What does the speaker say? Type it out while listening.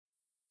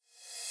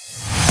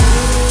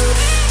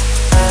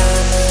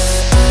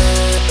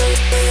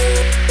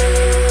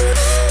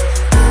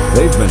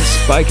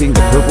spiking the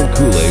purple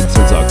Kool-Aid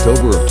since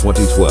October of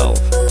 2012.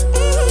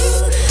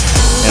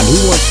 And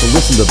who wants to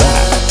listen to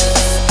that?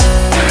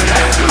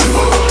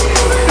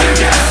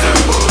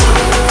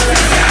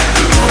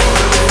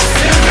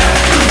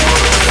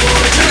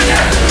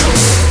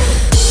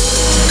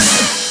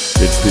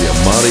 It's the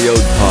Amadio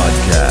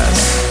Podcast.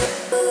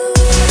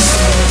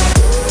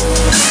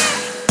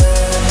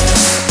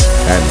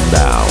 And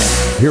now,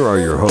 here are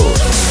your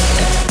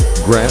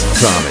hosts, Grant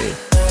Tommy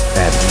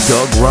and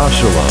Doug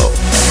Rocheleau.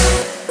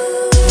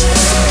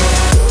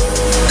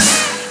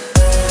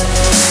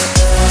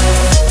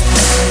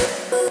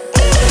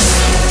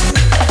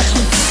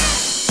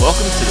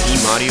 Welcome to the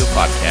Amadio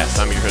Podcast.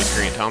 I'm your host,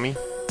 Grant Tommy.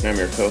 And I'm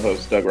your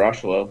co-host, Doug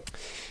Rocheleau.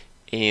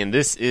 And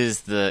this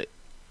is the...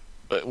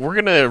 we're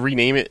going to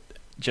rename it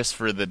just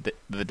for the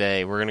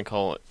day. We're going to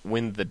call it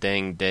Win the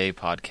Dang Day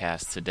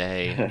Podcast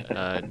today.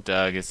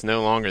 Doug, it's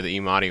no longer the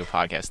Amadio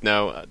Podcast.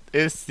 No,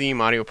 it's the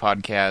Amadio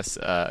Podcast.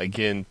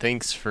 Again,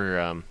 thanks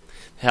for...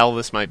 hell,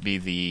 this might be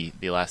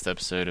the last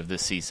episode of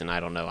this season.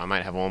 I don't know. I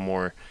might have one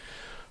more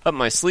up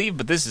my sleeve,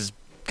 but this is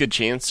good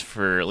chance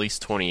for at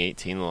least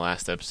 2018, the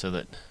last episode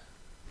that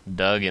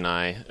Doug and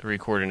I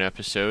record an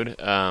episode.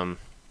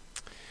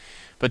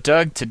 But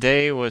Doug,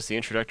 today was the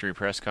introductory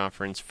press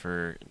conference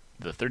for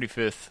the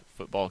 35th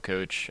football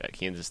coach at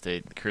Kansas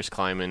State, Chris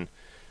Klieman,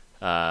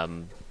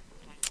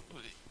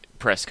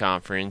 press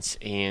conference.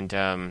 And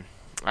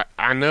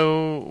I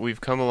know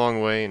we've come a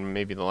long way in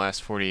maybe the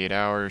last 48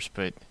 hours,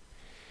 but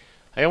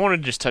I wanted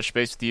to just touch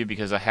base with you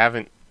because I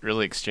haven't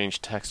really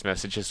exchanged text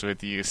messages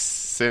with you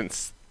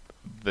since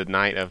the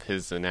night of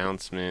his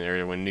announcement,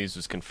 or when news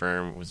was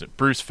confirmed. Was it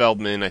Bruce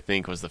Feldman, I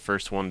think, was the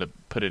first one to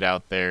put it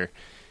out there.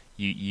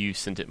 You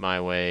sent it my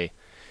way.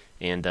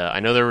 And I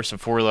know there were some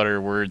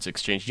four-letter words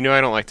exchanged. You know I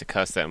don't like to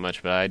cuss that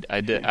much, but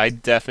I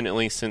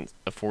definitely sent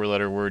a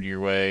four-letter word your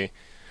way.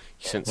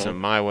 You sent some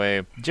my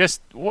way.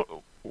 Just,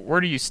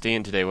 where do you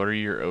stand today? What are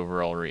your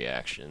overall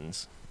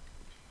reactions?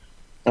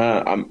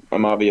 I'm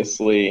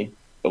obviously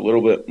a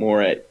little bit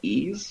more at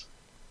ease.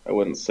 I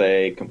wouldn't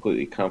say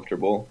completely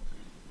comfortable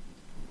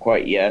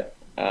quite yet,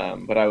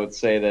 but I would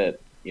say that,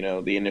 you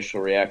know, the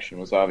initial reaction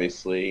was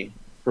obviously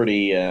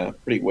pretty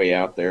way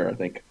out there, I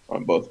think,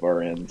 on both of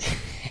our ends.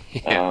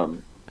 Yeah.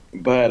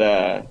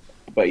 But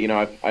you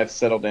know, I've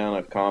settled down,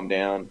 I've calmed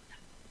down.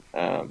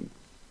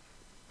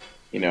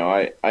 You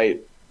know,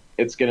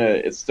 it's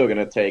still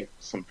gonna take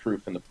some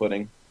proof in the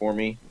pudding for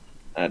me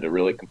to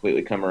really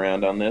completely come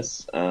around on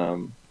this.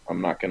 I'm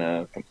not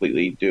gonna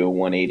completely do a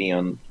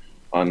 180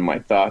 on my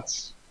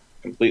thoughts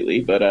completely,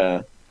 but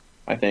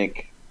I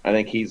think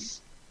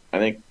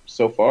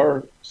so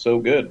far so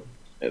good.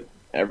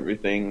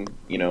 Everything,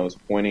 you know, is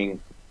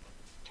pointing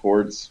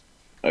towards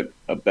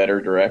a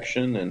better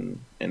direction,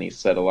 and he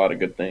said a lot of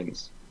good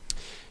things.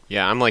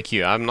 Yeah, I'm like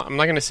you. I'm not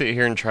going to sit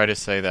here and try to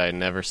say that I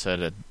never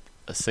said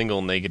a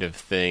single negative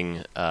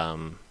thing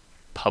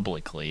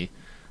publicly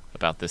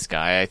about this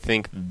guy. I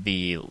think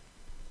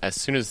as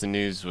soon as the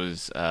news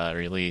was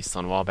released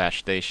on Wabash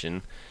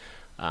Station,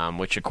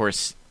 which of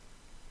course,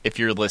 if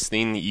you're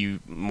listening, you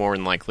more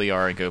than likely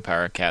are a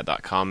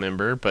GoPowerCat.com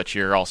member, but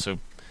you're also,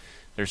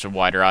 there's a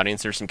wider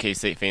audience. There's some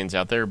K-State fans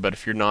out there, but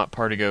if you're not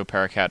part of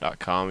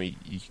GoPowerCat.com,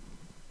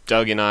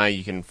 Doug and I,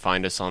 you can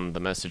find us on the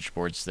message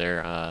boards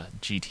there,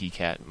 GT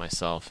Cat,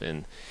 myself,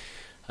 and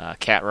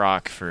Cat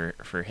Rock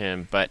for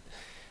him. But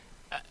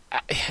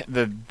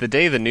the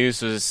day the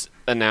news was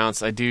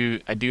announced, I do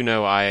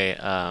know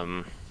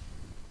I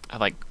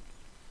like,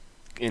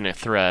 in a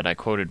thread, I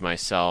quoted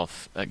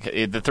myself.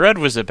 The thread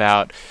was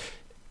about,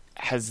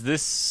 has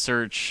this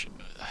search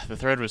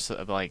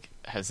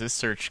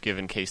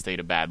given K-State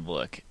a bad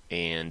look?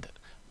 And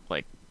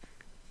like,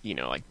 you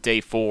know, like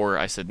day 4,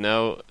 I said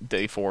no.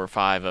 Day 4 or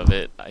 5 of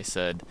it, I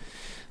said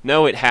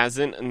no, it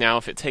hasn't. Now,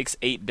 if it takes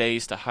 8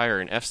 days to hire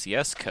an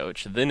FCS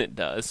coach, then it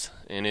does.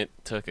 And it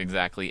took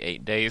exactly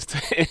 8 days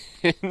to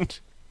and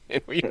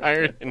we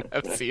hired an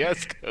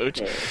FCS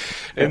coach.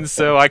 And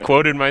so I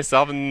quoted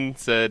myself and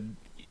said,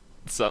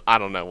 so I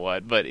don't know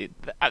what, but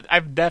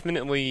I've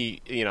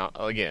definitely, you know,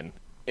 again,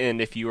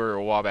 and if you were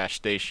a Wabash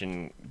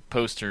Station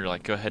poster,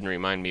 like, go ahead and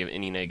remind me of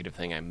any negative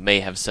thing I may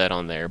have said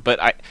on there. But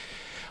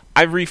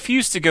I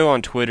refuse to go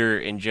on Twitter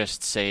and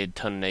just say a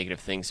ton of negative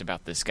things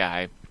about this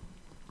guy.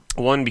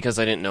 1, because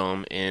I didn't know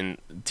him, and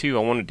 2,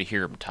 I wanted to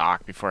hear him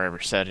talk before I ever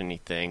said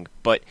anything.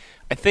 But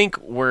I think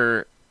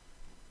again,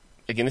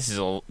 this is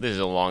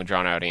a long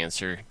drawn out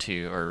answer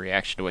to, or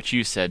reaction to what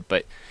you said,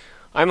 but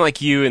I'm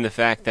like you in the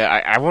fact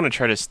that I want to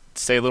try to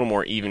stay a little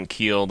more even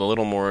keeled, a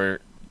little more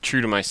true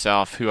to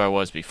myself, who I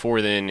was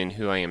before then and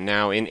who I am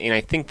now. And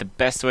I think the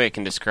best way I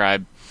can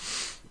describe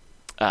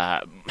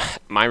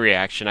my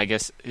reaction, I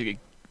guess,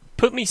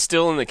 put me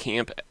still in the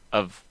camp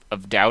of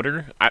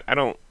doubter. I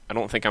don't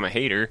think I'm a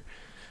hater.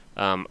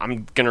 I'm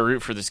going to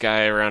root for this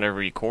guy around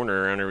every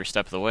corner, around every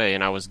step of the way,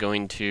 and I was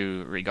going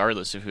to,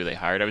 regardless of who they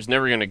hired. I was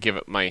never going to give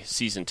up my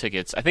season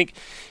tickets. I think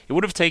it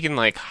would have taken,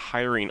 like,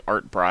 hiring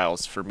Art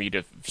Briles for me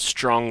to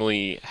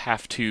strongly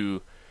have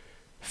to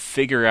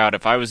figure out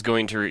if I was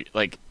going to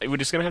it was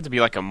just going to have to be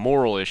like a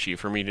moral issue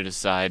for me to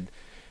decide,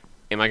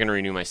 am I going to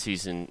renew my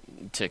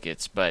season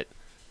tickets? But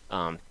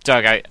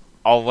Doug,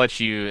 I'll let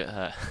you.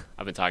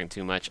 I've been talking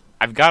too much.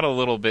 I've got a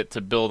little bit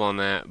to build on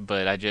that,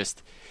 but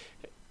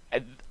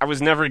I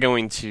was never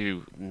going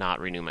to not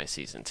renew my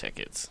season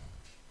tickets.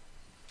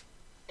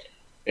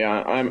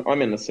 Yeah,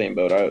 I'm in the same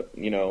boat.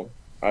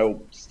 I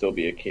will still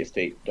be a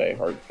K-State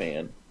diehard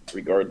fan,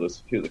 regardless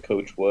of who the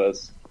coach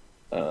was.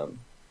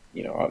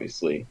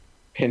 Obviously,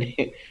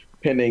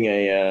 pending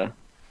a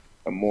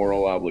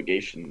moral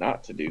obligation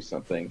not to do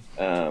something.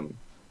 I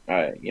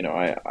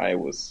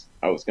was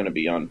going to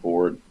be on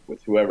board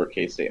with whoever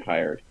K-State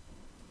hired.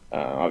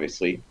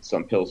 Obviously,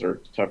 some pills are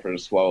tougher to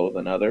swallow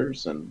than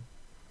others, and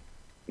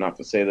not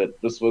to say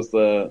that this was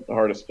the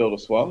hardest pill to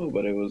swallow,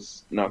 but it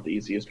was not the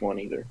easiest one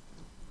either.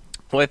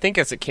 Well, I think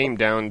as it came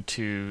down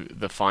to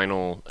the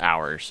final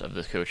hours of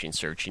the coaching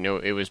search,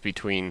 it was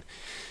between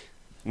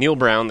Neal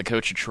Brown, the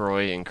coach of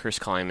Troy, and Chris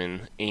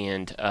Kleiman,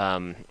 and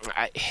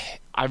I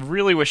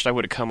really wished I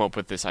would have come up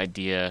with this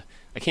idea.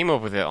 I came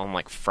up with it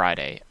on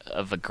Friday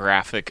of a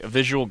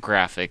visual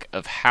graphic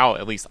of how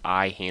at least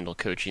I handle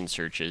coaching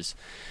searches.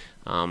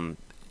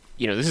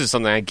 This is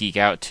something I geek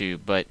out to,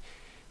 but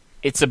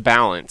it's a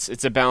balance.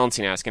 It's a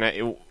balancing act,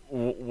 and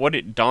what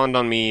it dawned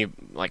on me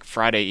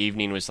Friday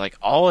evening was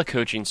all a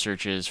coaching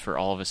search is for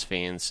all of us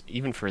fans,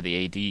 even for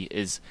the AD,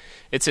 is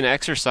it's an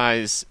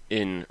exercise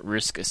in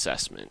risk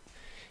assessment.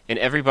 And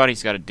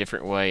everybody's got a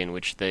different way in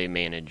which they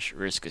manage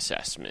risk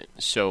assessment.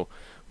 So,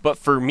 but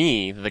for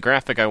me, the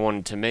graphic I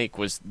wanted to make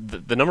was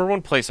the number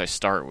one place I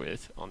start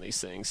with on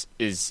these things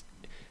is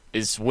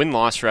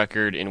win-loss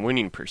record and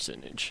winning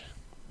percentage.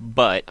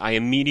 But I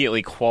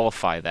immediately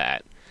qualify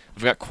that.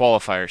 I've got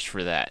qualifiers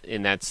for that,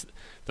 and that's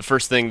the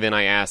first thing. Then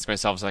I ask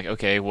myself, is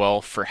okay,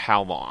 well, for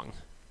how long?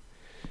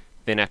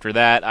 Then after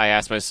that, I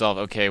ask myself,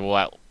 okay,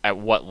 well, at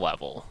what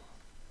level?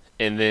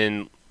 And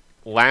then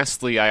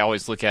lastly, I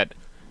always look at,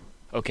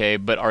 okay,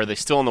 but are they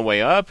still on the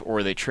way up, or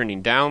are they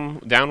trending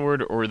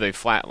downward, or are they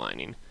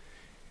flatlining?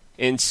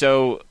 And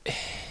so,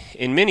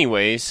 in many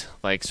ways,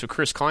 so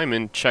Chris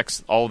Kleiman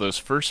checks all those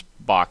first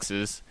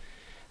boxes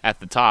at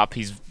the top.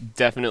 He's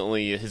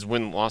definitely, his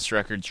win-loss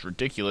record's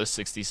ridiculous,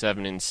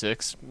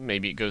 67-6.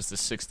 Maybe it goes to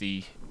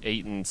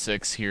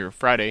 68-6 here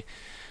Friday.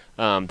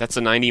 That's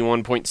a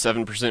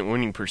 91.7%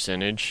 winning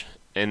percentage.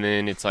 And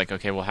then it's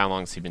okay, well, how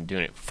long has he been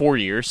doing it? 4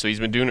 years, so he's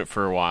been doing it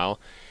for a while.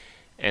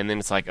 And then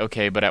it's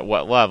okay, but at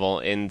what level?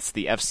 And it's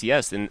the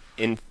FCS.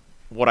 And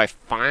what I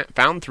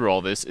found through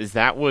all this is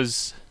it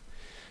was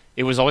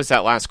always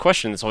that last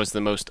question that's always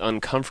the most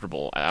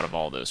uncomfortable out of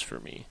all those for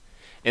me.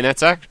 And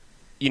that's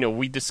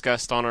we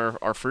discussed on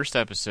our first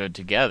episode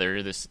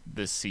together this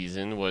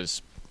season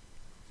was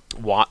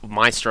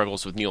my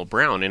struggles with Neal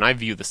Brown, and I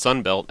view the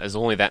Sun Belt as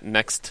only that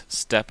next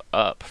step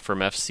up from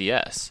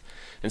FCS.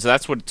 And so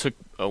that's what it took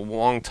a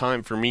long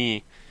time for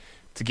me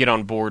to get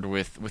on board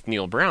with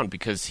Neal Brown,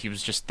 because he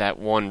was just that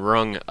one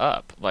rung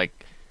up.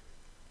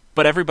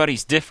 But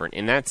everybody's different,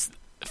 and that's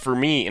for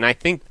me. And I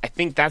think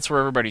that's where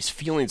everybody's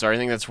feelings are. I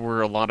think that's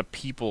where a lot of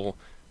people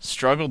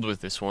struggled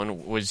with this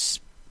one, was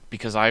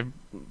because I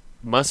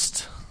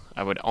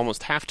would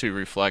almost have to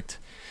reflect,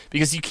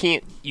 because you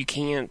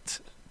can't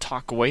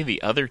talk away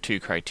the other two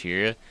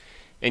criteria.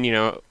 And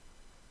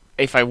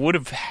if I would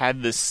have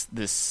had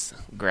this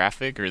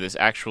graphic or this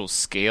actual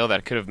scale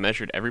that could have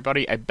measured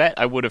everybody, I bet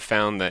I would have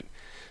found that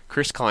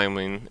Chris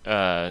Kleiman,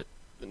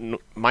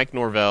 Mike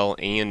Norvell,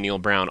 and Neal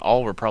Brown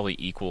all were probably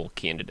equal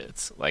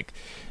candidates.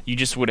 You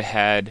just would have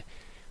had,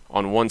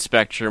 on one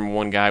spectrum,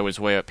 one guy was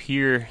way up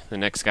here, the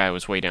next guy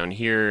was way down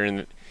here,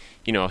 and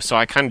so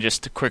I kind of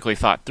just quickly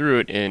thought through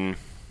it, and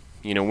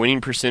winning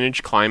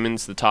percentage,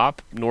 Kleiman's the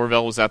top,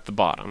 Norvell was at the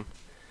bottom.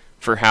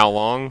 For how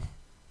long?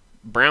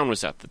 Brown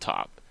was at the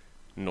top,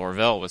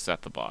 Norvell was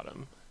at the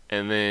bottom.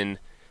 And then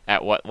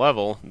at what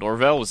level?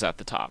 Norvell was at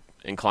the top,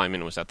 and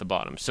Kleiman was at the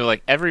bottom. So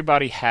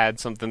everybody had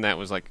something that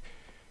was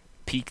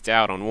peaked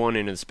out on one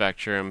end of the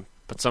spectrum,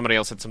 but somebody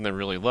else had something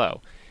really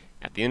low.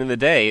 At the end of the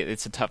day,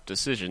 it's a tough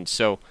decision.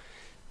 So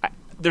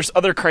there's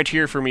other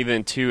criteria for me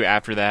then too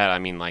after that. I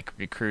mean,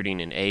 recruiting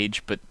and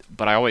age, but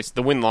I always,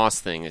 the win-loss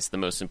thing is the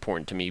most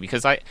important to me,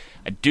 because I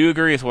do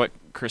agree with what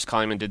Chris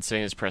Kleiman did say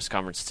in his press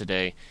conference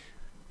today.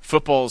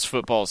 Football is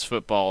football is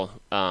football.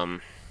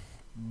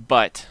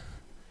 But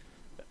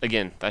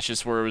again, that's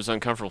just where it was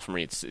uncomfortable for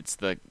me. It's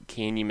the,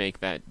 can you make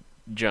that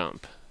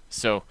jump?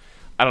 So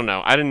I don't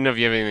know. I didn't know if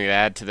you have anything to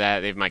add to that.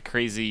 They have my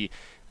crazy.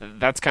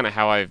 That's kind of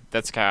how I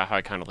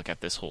kind of look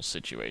at this whole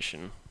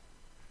situation.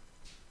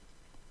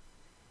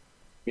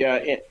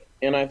 Yeah,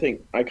 and I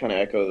think I kind of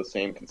echo the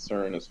same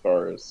concern as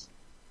far as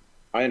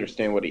I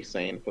understand what he's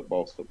saying.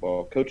 Football is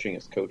football. Coaching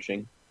is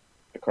coaching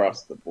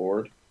across the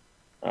board.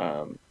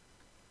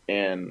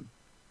 And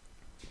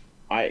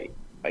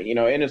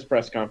in his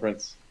press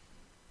conference,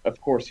 of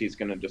course, he's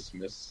going to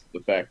dismiss the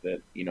fact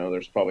that,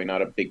 there's probably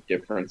not a big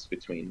difference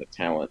between the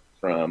talent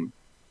from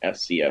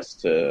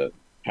FCS to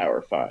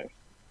Power 5.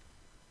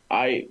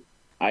 I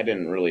I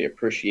didn't really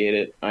appreciate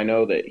it. I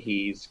know that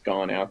he's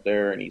gone out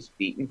there and he's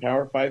beaten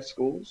Power Five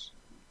schools,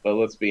 but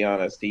let's be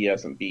honest, he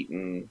hasn't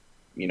beaten,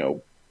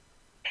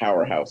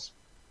 powerhouse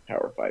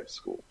Power Five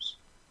schools.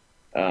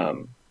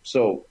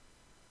 So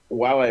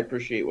while I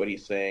appreciate what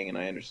he's saying and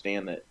I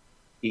understand that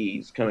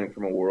he's coming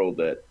from a world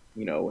that,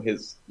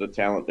 the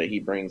talent that he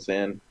brings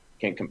in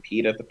can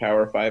compete at the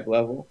Power Five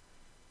level,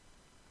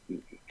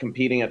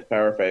 competing at the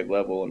Power Five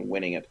level and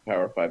winning at the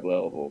Power Five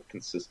level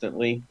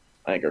consistently,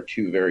 I think are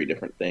two very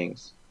different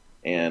things.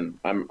 And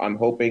I'm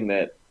hoping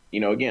that,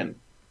 again,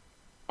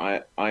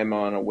 I'm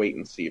on a wait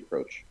and see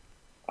approach.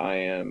 I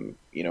am,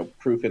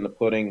 proof in the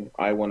pudding.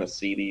 I want to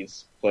see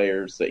these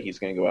players that he's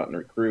going to go out and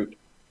recruit.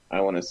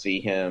 I want to see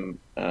him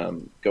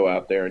go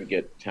out there and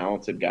get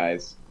talented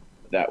guys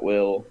that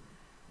will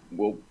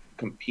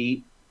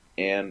compete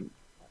and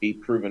be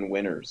proven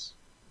winners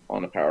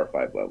on a Power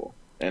Five level.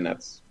 And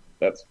that's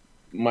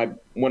one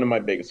of my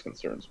biggest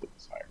concerns with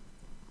this hire.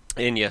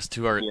 And yes,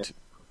 to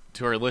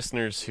our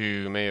listeners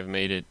who may have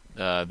made it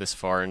this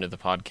far into the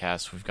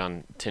podcast, we've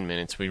gone 10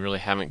 minutes. We really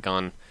haven't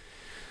gone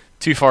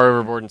too far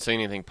overboard and say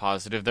anything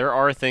positive. There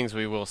are things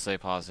we will say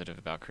positive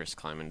about Chris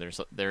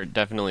Klieman. There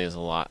definitely is a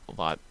lot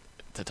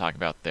to talk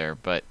about there,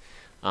 but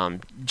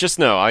just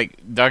know,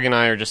 Doug and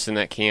I are just in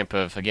that camp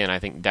of, again, I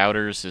think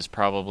doubters is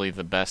probably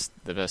the best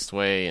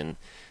way, and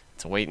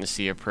it's a wait and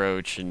see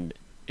approach, and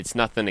it's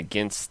nothing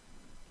against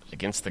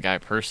the guy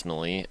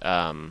personally.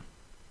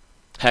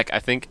 Heck, I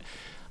think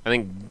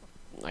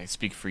I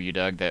speak for you,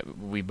 Doug, that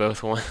we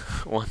both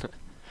want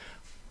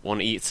to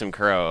eat some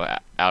crow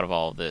out of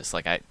all of this.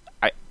 Like I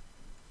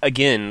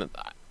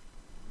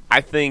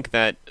think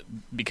that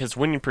because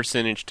winning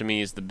percentage to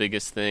me is the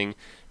biggest thing,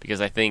 because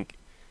I think,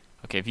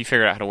 okay, if you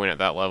figure out how to win at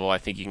that level, I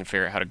think you can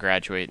figure out how to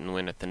graduate and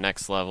win at the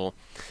next level.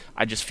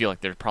 I just feel like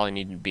there probably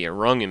needed to be a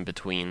rung in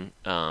between.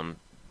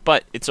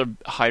 But it's a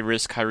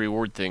high-risk,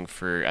 high-reward thing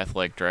for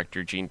athletic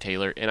director Gene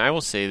Taylor. And I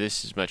will say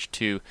this as much,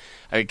 too.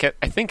 I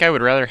think I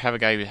would rather have a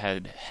guy who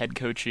had head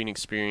coaching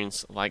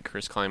experience like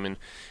Chris Klieman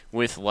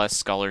with less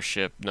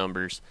scholarship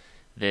numbers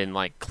than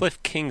like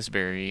Cliff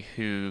Kingsbury,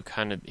 who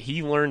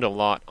he learned a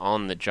lot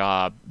on the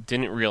job,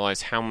 didn't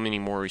realize how many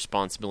more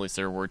responsibilities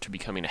there were to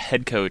becoming a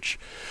head coach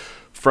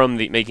from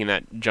making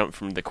that jump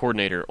from the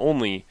coordinator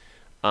only.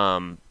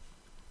 Now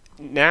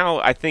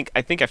I think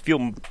I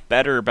feel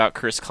better about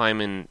Chris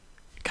Klieman.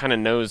 Kind of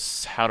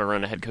knows how to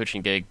run a head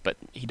coaching gig, but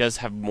he does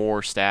have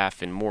more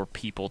staff and more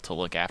people to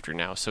look after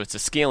now, so it's a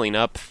scaling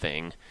up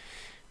thing.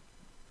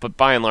 But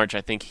by and large,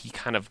 I think he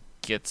kind of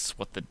gets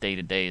what the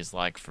day-to-day is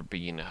like for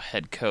being a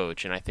head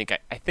coach, and I think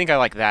I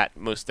like that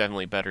most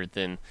definitely better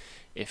than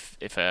if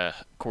a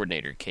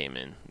coordinator came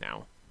in.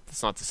 Now,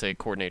 that's not to say a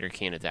coordinator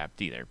can't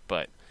adapt either,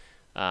 but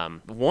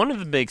one of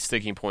the big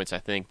sticking points I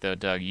think, though,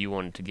 Doug, you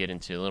wanted to get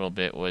into a little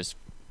bit was,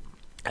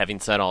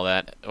 having said all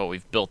that, what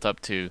we've built up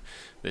to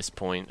this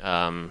point,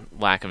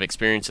 lack of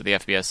experience at the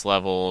FBS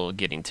level,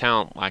 getting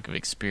talent, lack of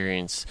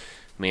experience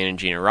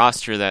managing a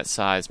roster that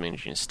size,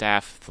 managing a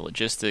staff, the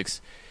logistics,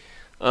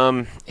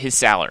 his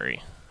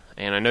salary.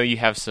 And I know you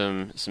have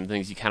some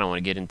things you kind of want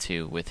to get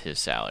into with his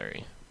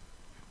salary.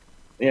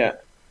 Yeah.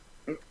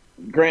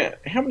 Grant,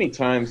 how many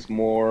times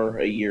more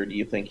a year do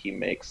you think he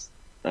makes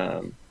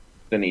than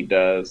he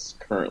does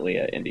currently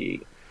at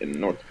Indy in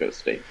North Dakota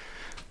State?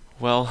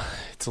 Well,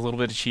 it's a little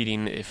bit of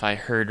cheating. If I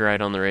heard right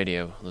on the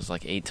radio, it was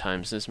like 8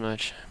 times as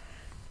much.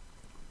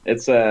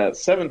 It's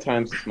 7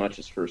 times as much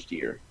as first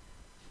year.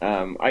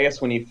 I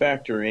guess when you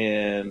factor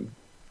in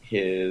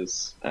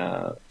his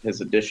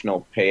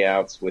additional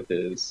payouts with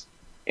his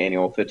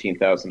annual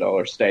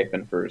 $15,000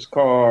 stipend for his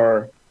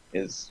car,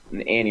 his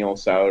annual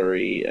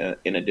salary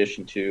in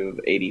addition to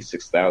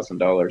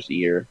 $86,000 a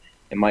year,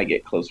 it might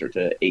get closer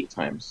to 8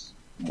 times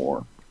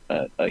more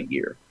a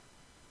year.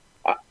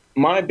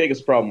 My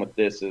biggest problem with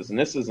this is, and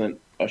this isn't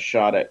a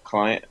shot at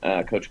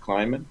Coach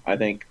Klieman, I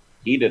think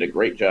he did a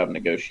great job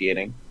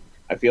negotiating.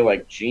 I feel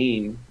like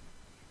Gene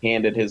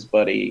handed his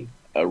buddy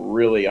a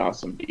really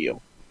awesome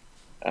deal.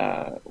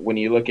 When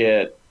you look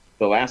at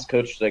the last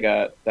coach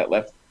that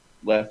left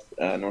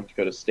North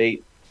Dakota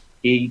State,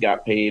 he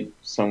got paid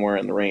somewhere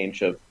in the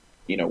range of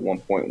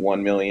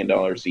 $1.1 million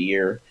a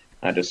year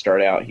to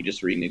start out. He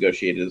just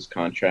renegotiated his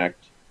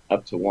contract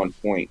up to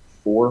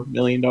 $1.4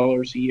 million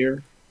a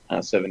year.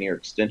 7-year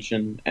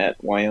extension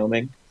at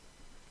Wyoming.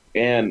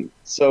 And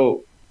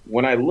so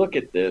when I look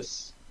at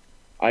this,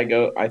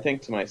 I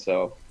think to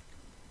myself,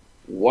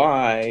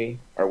 why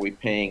are we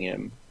paying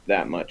him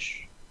that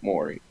much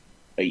more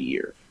a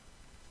year?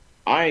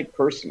 I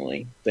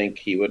personally think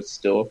he would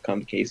still have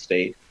come to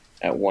K-State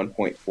at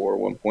 1.4,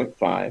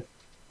 1.5.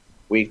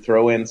 We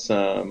throw in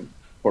some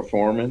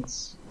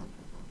performance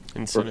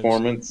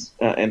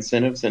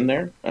incentives in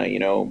there.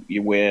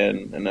 You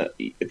win, and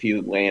if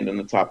you land in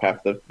the top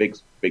half of the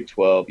Big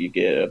 12, you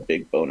get a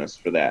big bonus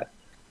for that.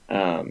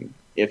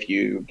 If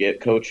you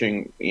get coach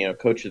of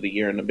the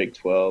year in the Big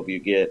 12, you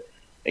get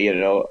a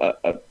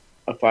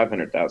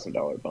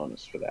 $500,000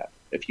 bonus for that.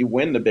 If you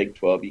win the Big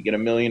 12, you get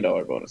 $1 million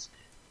bonus.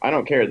 I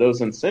don't care;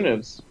 those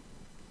incentives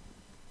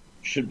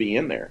should be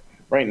in there.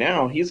 right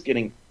now he's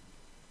getting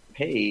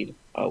paid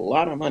a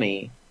lot of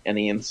money, and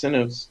the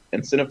incentive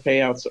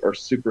payouts are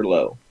super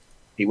low.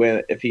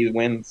 If he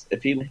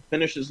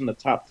finishes in the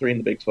top 3 in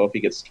the Big 12, he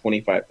gets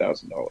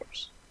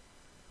 $25,000.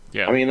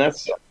 Yeah, I mean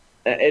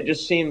it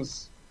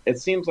seems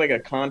like a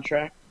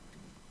contract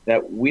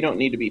that we don't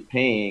need to be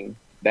paying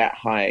that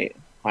high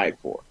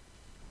for.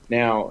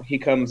 Now he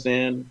comes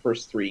in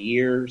first 3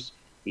 years,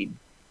 he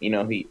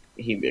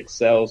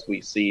excels.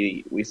 We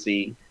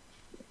see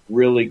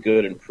really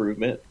good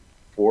improvement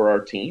for our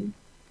team,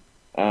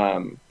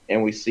 and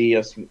we see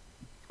us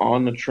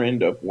on the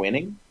trend of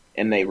winning.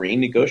 And they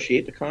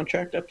renegotiate the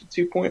contract up to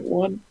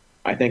 2.1.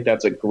 I think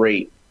that's a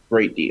great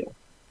deal.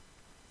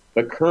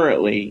 But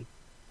currently,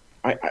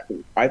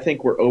 I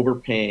think we're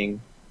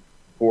overpaying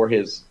for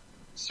his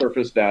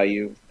surface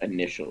value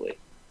initially.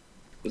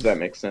 Does that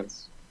make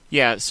sense?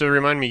 Yeah. So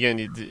remind me again.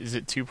 Is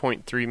it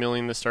 $2.3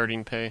 million the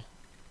starting pay?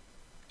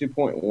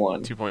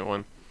 2.1.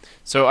 2.1.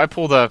 So I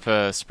pulled up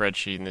a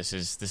spreadsheet, and this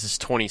is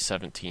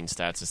 2017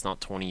 stats. It's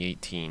not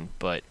 2018,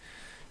 but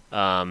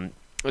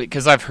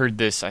because I've heard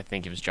this, I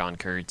think it was John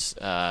Kurtz.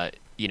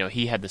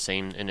 He had the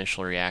same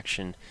initial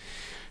reaction,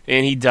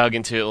 and he dug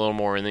into it a little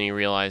more, and then he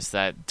realized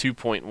that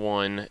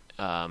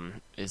 2.1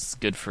 is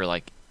good for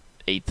like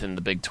 8th in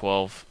the Big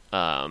 12.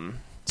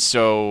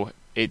 So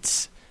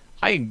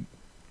I'm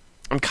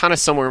kind of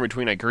somewhere in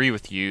between. I agree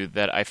with you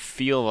that I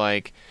feel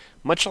like,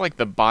 much like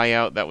the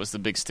buyout that was the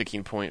big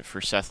sticking point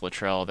for Seth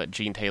Littrell, that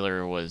Gene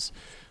Taylor was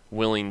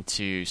willing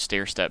to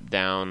stair-step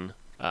down.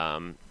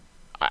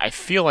 I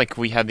feel like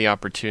we had the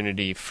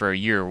opportunity for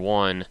year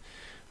one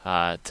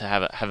to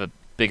have a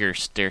bigger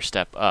stair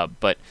step up,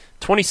 but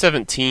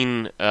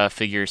 2017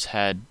 figures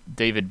had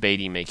David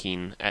Beatty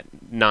making at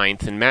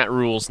 9th, and Matt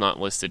Rule's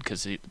not listed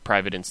because he's a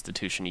private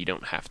institution. You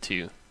don't have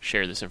to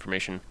share this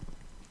information.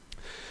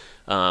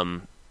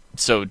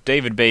 So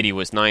David Beatty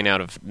was 9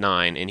 out of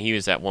 9, and he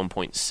was at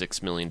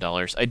 $1.6 million.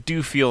 I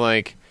do feel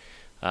like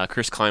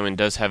Chris Klieman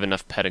does have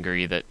enough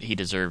pedigree that he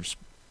deserves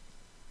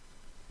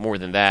more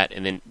than that,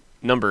 and then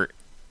number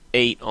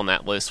 8 on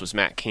that list was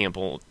Matt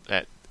Campbell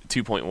at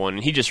 2.1,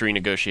 and he just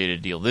renegotiated a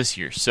deal this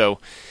year. So,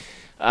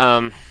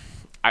 I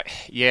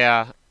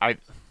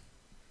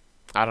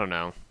don't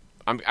know.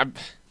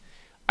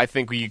 I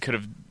think we could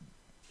have,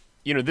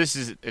 if this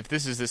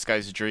is this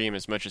guy's dream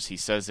as much as he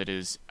says it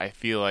is, I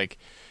feel like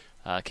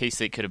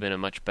K-State could have been a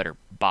much better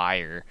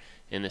buyer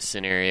in this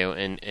scenario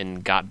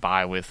and got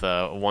by with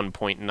a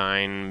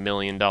 $1.9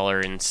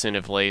 million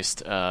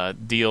incentive-laced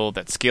deal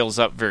that scales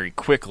up very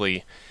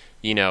quickly,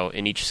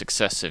 in each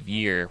successive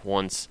year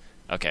once,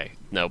 okay,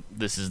 no,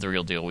 this is the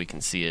real deal, we can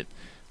see it,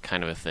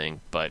 kind of a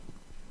thing. But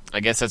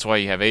I guess that's why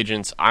you have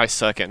agents. I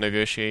suck at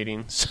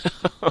negotiating, so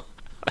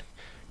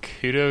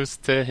kudos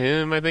to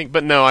him, I think.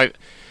 But no, I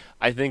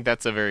think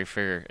that's a very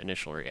fair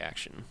initial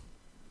reaction.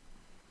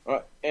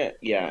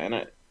 Yeah,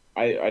 and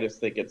I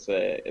just think it's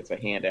a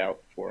handout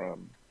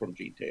from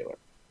Gene Taylor.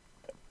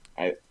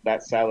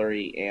 That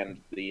salary and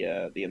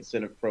the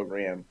incentive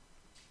program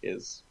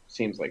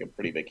seems like a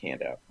pretty big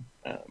handout.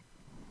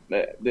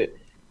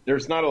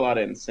 There's not a lot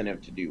of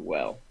incentive to do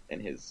well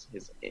in his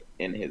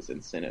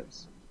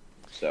incentives.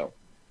 So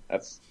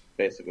that's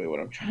basically what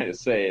I'm trying to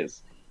say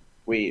is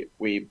we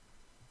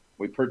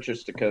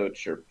purchased a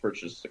coach or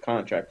purchased a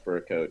contract for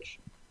a coach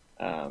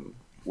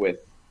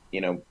with,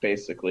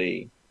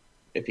 basically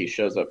if he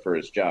shows up for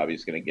his job,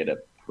 he's going to get a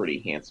pretty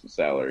handsome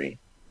salary.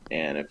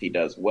 And if he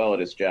does well at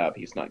his job,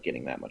 he's not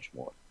getting that much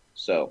more.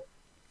 So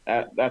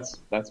that's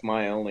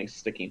my only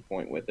sticking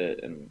point with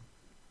it. And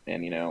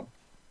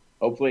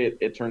hopefully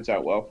it turns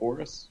out well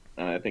for us.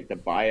 I think the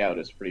buyout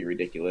is pretty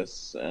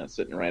ridiculous,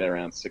 sitting right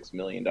around $6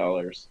 million.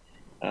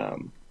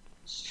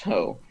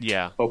 So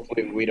yeah,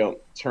 hopefully we don't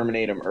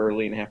terminate him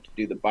early and have to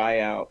do the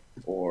buyout,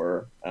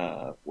 or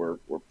we're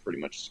pretty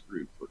much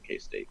screwed for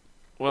K-State.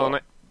 Well, and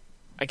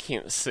I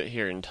can't sit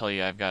here and tell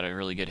you I've got a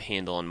really good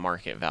handle on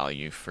market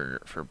value for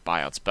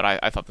buyouts, but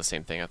I thought the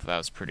same thing. I thought that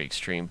was pretty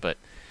extreme. But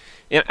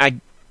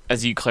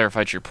as you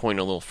clarified your point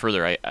a little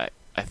further, I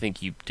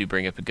think you do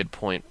bring up a good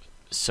point.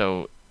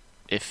 So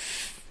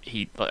if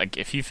he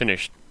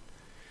finished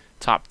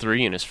top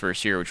 3 in his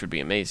first year, which would be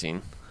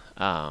amazing,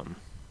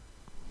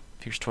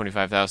 here's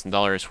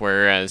 $25,000.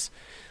 Whereas,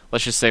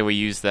 let's just say we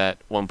use that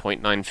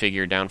 1.9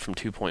 figure down from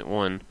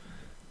 2.1.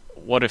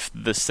 What if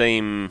the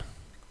same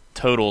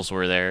totals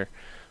were there,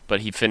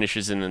 but he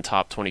finishes in the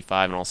top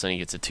 25, and all of a sudden he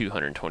gets a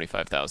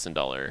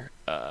 $225,000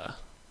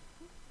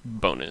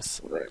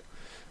 bonus? Right.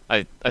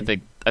 I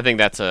think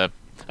that's a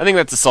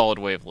solid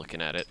way of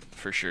looking at it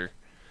for sure.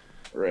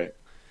 Right.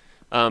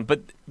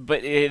 But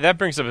that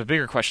brings up a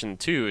bigger question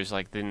too. Is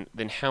like then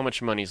how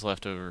much money is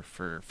left over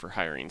for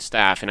hiring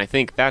staff? And I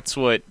think that's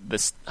what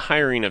the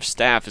hiring of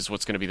staff is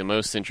what's going to be the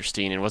most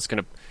interesting, and what's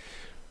going to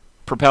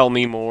propel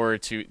me more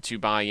to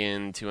buy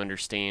in, to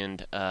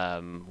understand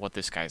what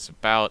this guy's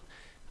about.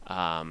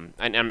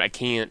 And I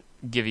can't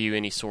give you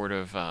any sort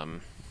of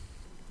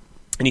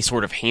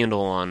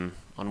handle on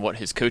what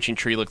his coaching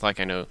tree looked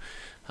like. I know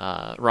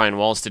Ryan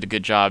Wallace did a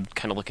good job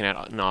kind of looking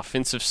at an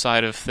offensive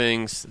side of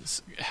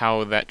things,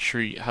 how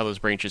those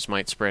branches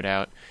might spread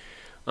out.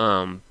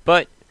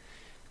 But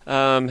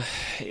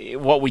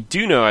what we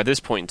do know at this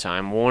point in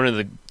time, one of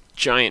the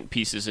giant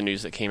pieces of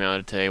news that came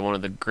out today, one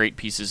of the great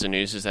pieces of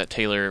news, is that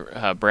Taylor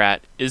Bratt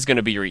is going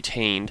to be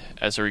retained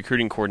as a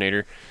recruiting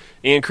coordinator.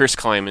 And Chris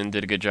Klieman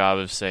did a good job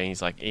of saying,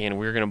 he's like, and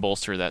we're going to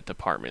bolster that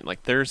department.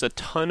 Like, there's a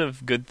ton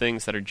of good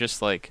things that are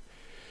just like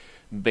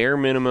bare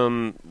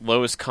minimum,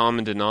 lowest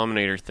common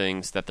denominator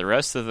things that the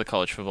rest of the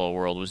college football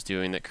world was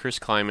doing that Chris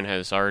Klieman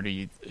has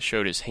already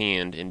showed his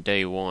hand in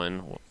day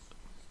one,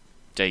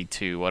 day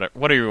two,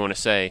 whatever you want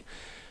to say.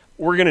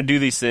 We're going to do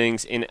these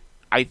things, and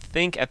I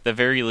think at the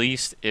very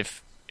least,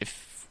 if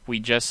we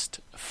just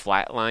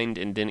flatlined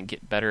and didn't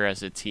get better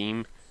as a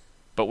team,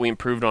 but we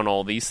improved on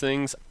all these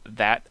things,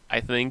 that I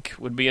think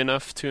would be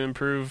enough to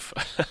improve,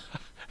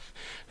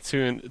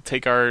 to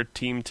take our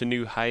team to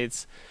new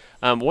heights.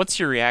 What's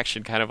your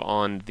reaction kind of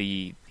on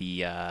the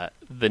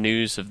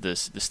news of the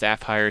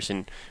staff hires,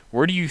 and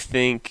where do you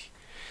think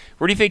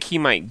he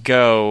might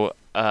go?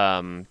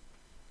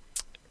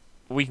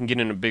 We can get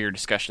in a bigger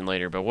discussion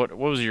later, but what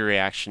was your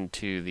reaction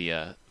to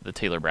the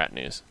Taylor Bratt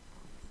news?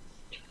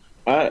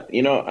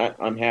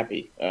 I'm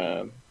happy.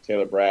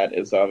 Taylor Bratt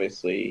is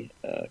obviously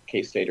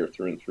K-Stater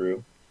through and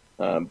through.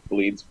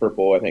 Bleeds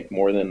purple, I think,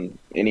 more than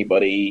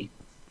anybody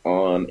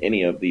on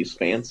any of these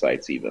fan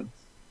sites even.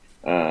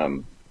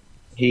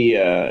 He's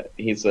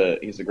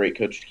a great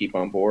coach to keep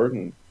on board,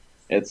 and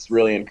it's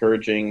really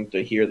encouraging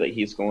to hear that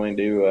he's going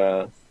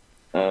to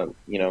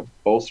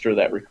bolster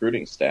that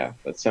recruiting staff.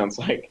 It sounds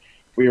like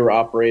we were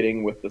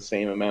operating with the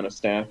same amount of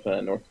staff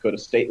North Dakota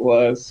State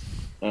was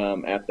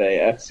at the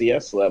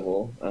FCS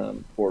level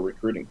for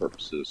recruiting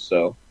purposes.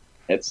 So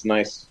it's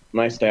nice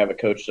to have a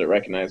coach that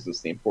recognizes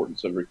the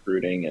importance of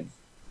recruiting, and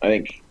I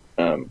think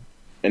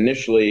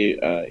initially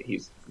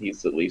he's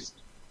at least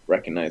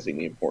recognizing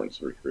the importance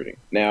of recruiting.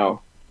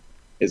 Now,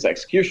 his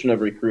execution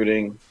of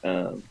recruiting,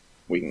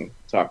 we can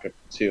talk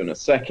to in a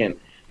second.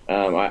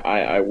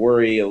 I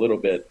worry a little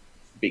bit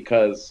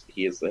because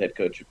he is the head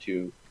coach of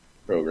two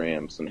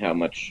programs and how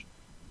much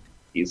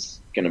he's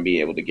going to be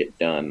able to get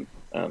done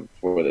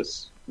for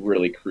this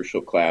really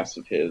crucial class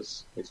of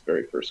his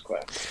very first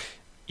class.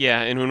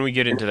 Yeah, and when we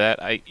get into that,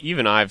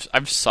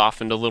 I've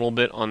softened a little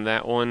bit on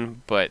that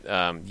one, but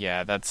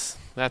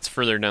that's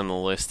further down the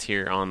list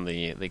here on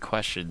the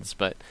questions.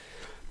 But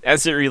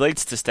as it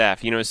relates to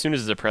staff, as soon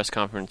as the press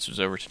conference was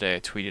over today, I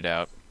tweeted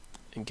out,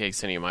 in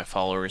case any of my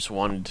followers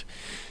wanted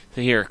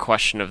to hear a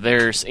question of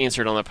theirs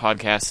answered on the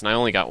podcast, and I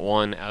only got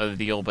one out of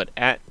the deal, but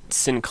at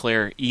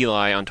Sinclair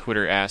Eli on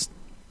Twitter asked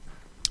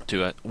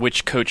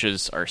which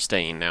coaches are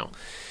staying now.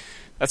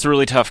 That's a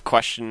really tough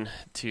question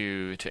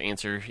to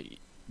answer.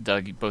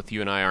 Doug, both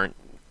you and I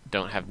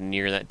don't have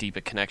near that deep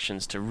of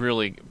connections to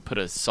really put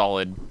a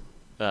solid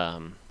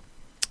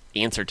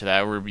answer to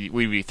that.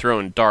 We'd be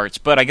throwing darts,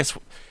 but I guess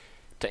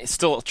to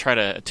still try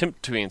to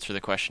attempt to answer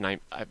the question, I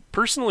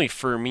personally,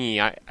 for me,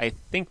 I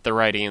think the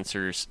right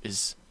answer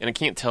is, and I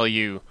can't tell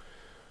you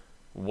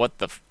what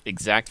the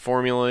exact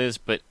formula is,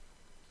 but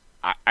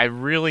I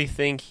really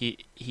think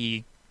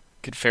he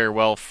could fare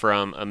well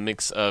from a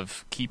mix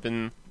of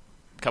keeping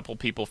a couple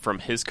people from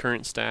his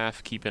current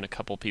staff, keeping a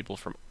couple people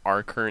from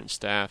our current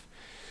staff,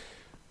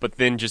 but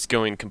then just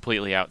going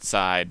completely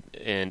outside.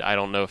 And I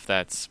don't know if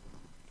that's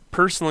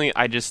personally.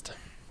 I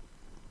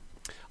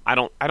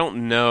don't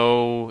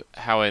know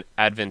how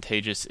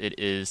advantageous it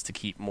is to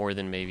keep more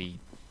than maybe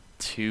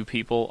two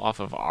people off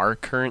of our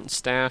current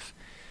staff.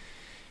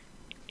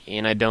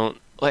 And I don't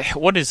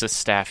what is a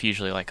staff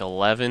usually, like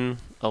 11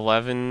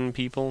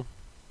 people?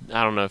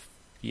 I don't know if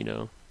you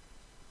know.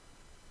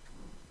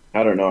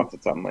 I don't know off the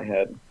top of my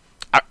head.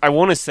 I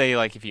want to say,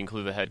 like, if you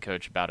include the head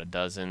coach, about a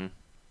dozen.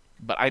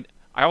 But I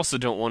also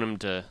don't want him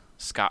to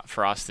Scott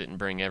Frost it and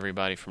bring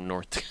everybody from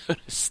North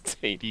Dakota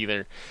State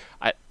either.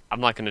 I'm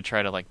not going to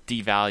try to, like,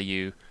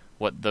 devalue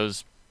what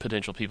those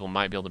potential people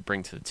might be able to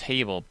bring to the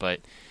table,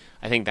 but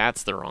I think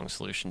that's the wrong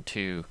solution,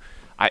 too.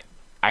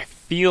 I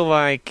feel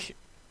like,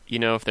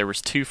 if there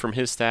was two from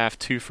his staff,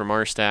 two from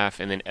our staff,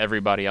 and then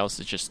everybody else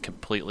is just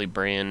completely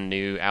brand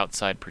new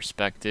outside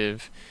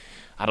perspective,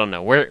 I don't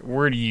know.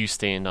 Where do you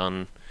stand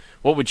on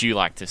what would you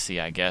like to see,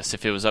 I guess,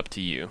 if it was up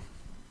to you?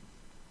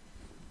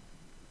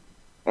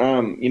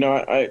 I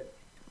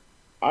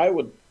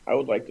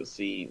would like to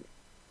see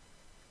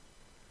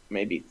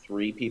maybe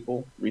 3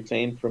 people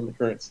retained from the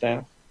current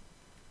staff.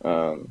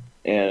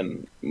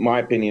 And my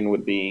opinion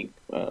would be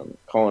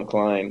Colin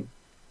Klein,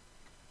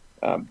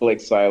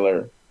 Blake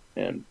Seiler,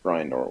 and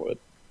Brian Norwood.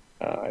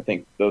 I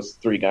think those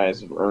 3 guys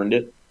have earned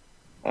it.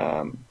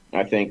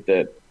 I think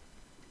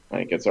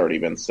it's already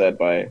been said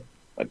by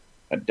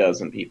a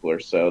dozen people or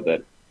so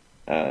that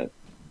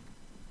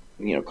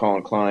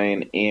Colin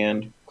Klein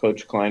and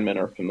Coach Kleinman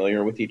are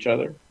familiar with each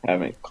other.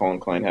 Colin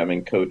Klein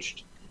having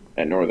coached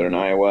at Northern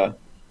Iowa,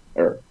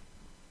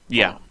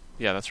 yeah,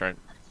 that's right.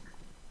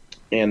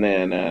 And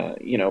then I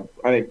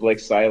think Blake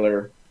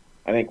Seiler.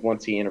 I think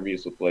once he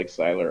interviews with Blake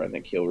Seiler, I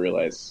think he'll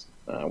realize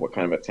what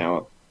kind of a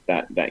talent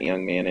that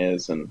young man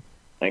is, and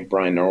I think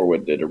Brian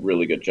Norwood did a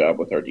really good job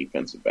with our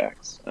defensive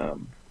backs.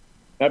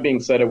 That being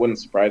said, it wouldn't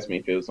surprise me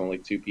if it was only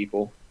 2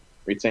 people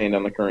retained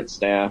on the current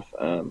staff.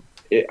 I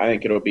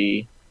think it'll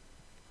be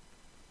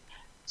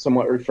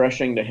somewhat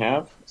refreshing to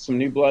have some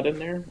new blood in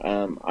there.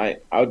 I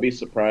would be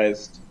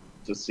surprised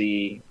to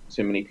see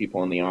too many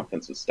people on the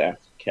offensive staff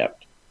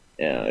kept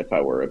if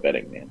I were a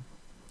betting man.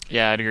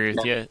 Yeah, I'd agree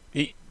with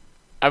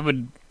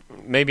you.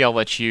 Maybe I'll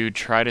let you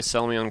try to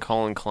sell me on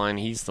Colin Klein.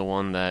 He's the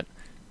one that,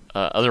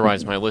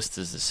 otherwise my list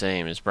is the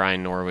same as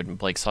Brian Norwood and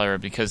Blake Seiler,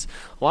 because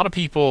a lot of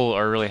people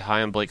are really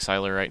high on Blake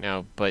Seiler right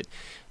now, but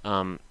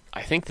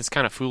I think it's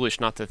kind of foolish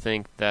not to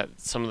think that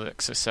some of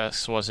the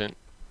success wasn't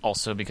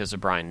also because of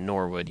Brian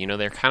Norwood. You know,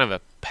 they're kind of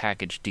a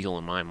package deal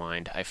in my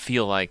mind. I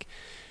feel like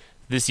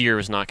this year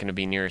was not going to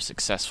be near as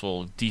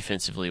successful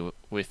defensively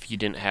if you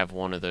didn't have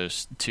one of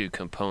those 2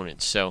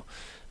 components. So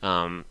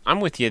I'm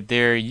with you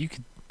there. You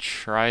could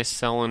try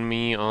selling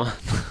me on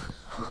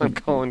on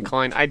Colin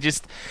Klein.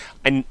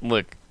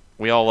 Look,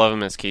 we all love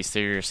him as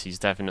K-State. He's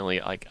definitely,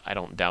 like, I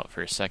don't doubt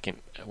for a second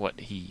what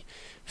he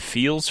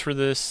feels for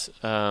this,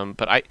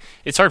 but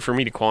it's hard for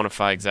me to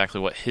quantify exactly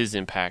what his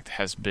impact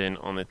has been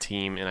on the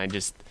team, and I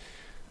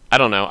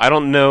don't know. I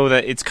don't know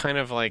that it's kind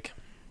of like,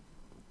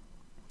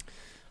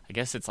 I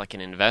guess it's like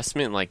an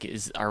investment. Like,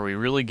 are we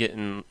really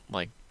getting,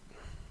 like,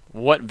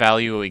 what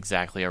value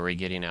exactly are we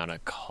getting out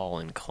of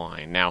Colin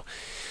Klein? Now,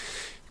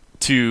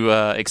 to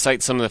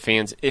excite some of the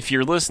fans, if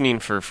you're listening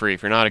for free,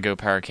 if you're not a Go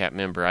Power Cat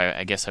member,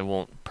 I guess I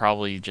won't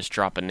probably just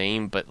drop a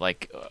name, but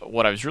like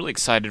what I was really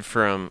excited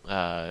from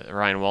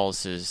Ryan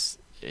Wallace's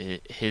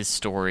his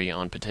story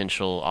on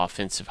potential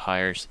offensive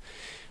hires.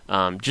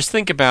 Just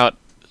think about,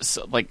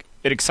 like,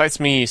 it excites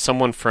me,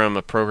 someone from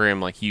a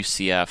program like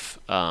UCF.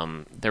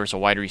 There was a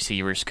wide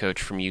receivers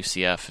coach from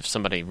UCF. If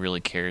somebody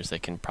really cares, they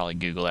can probably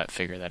Google that,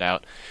 figure that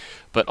out.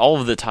 But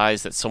all of the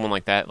ties that someone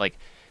like that,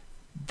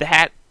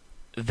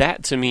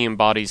 that to me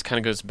embodies, kind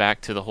of goes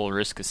back to the whole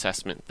risk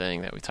assessment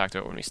thing that we talked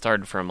about when we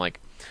started from, like,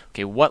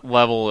 okay, what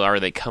level are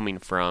they coming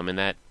from? And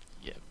that,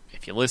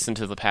 if you listen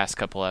to the past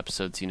couple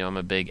episodes, you know I'm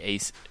a big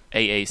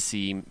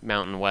AAC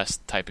Mountain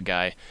West type of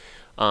guy.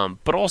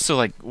 But also,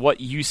 like, what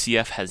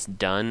UCF has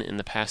done in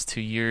the past 2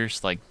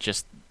 years, like,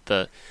 just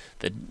the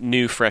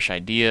new, fresh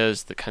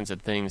ideas, the kinds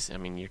of things. I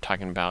mean, you're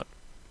talking about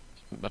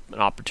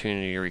an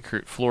opportunity to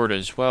recruit Florida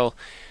as well.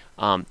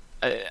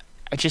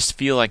 I just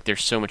feel like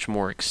there's so much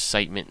more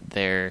excitement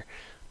there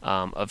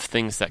of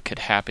things that could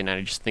happen.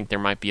 I just think there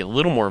might be a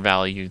little more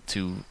value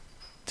to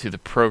the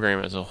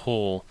program as a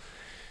whole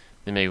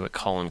than maybe what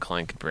Colin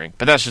Klein could bring.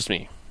 But that's just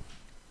me.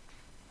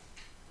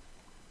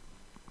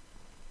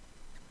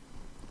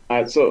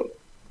 So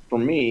for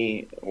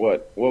me,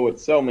 what would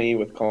sell me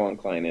with Colin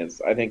Klein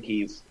is I think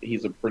he's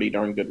a pretty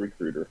darn good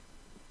recruiter.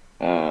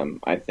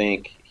 I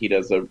think he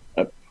does a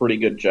pretty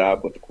good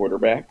job with the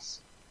quarterbacks.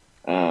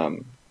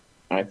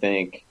 I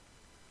think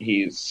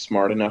he's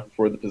smart enough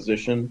for the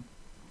position,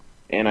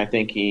 and I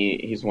think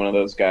he's one of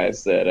those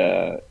guys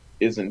that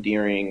is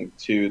endearing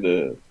to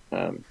the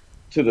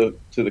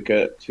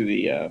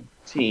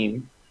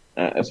team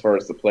as far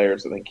as the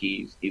players. I think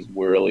he's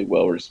really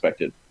well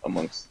respected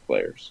amongst the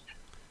players.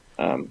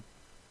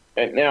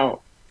 And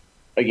now,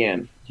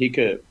 again, he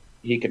could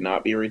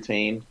not be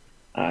retained.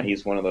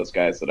 He's one of those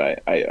guys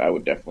that I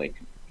would definitely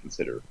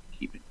consider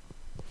keeping.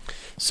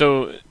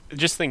 So,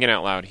 just thinking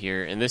out loud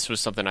here, and this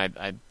was something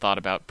I thought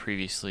about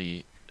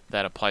previously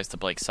that applies to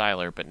Blake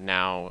Seiler, but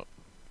now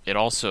it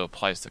also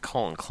applies to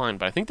Colin Klein.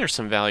 But I think there's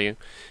some value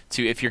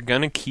to, if you're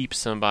going to keep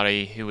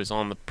somebody who was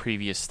on the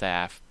previous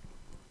staff,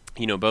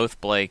 you know,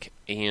 both Blake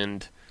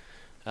and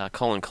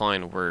Colin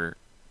Klein were,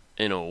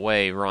 in a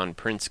way, Ron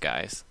Prince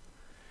guys.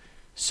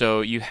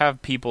 So you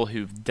have people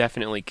who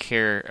definitely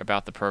care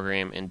about the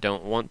program and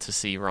don't want to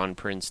see Ron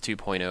Prince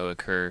 2.0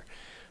 occur.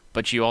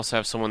 But you also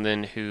have someone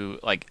then who,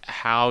 like,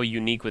 how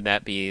unique would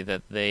that be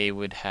that they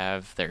would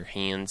have their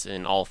hands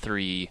in all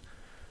 3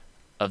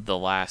 of the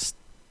last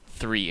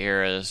 3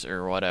 eras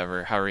or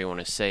whatever, however you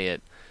want to say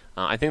it.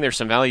 I think there's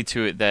some value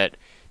to it that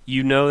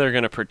you know they're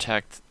going to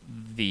protect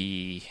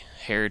the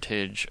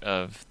heritage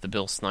of the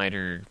Bill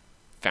Snyder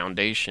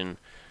Foundation,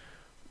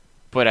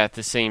 but at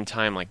the same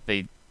time, like,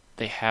 they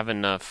have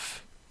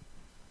enough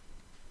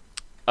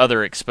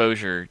other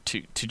exposure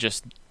to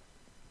just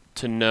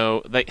to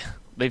know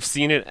they've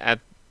seen it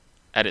at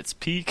its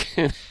peak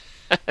and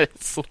at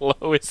its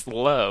lowest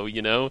low,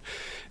 you know?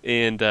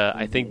 And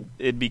I think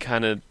it'd be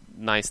kind of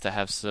nice to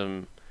have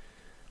some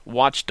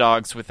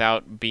watchdogs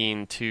without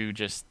being too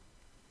just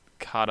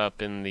caught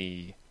up in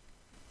the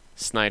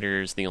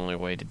Snyder's the only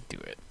way to do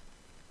it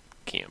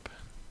camp.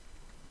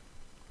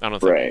 I don't know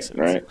if that makes sense.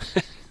 Right.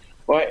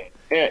 Well,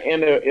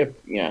 and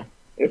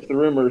if the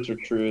rumors are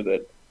true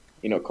that,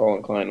 you know,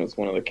 Colin Klein was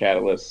one of the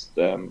catalysts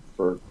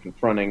for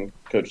confronting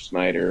Coach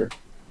Snyder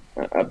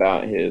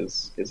about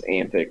his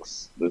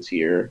antics this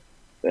year,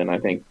 then I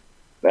think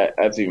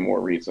that's even more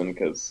reason,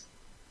 because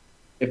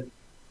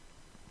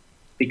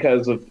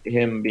of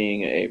him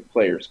being a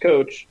player's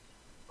coach,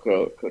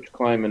 Coach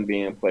Kleiman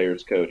being a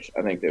player's coach,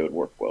 I think they would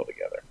work well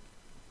together.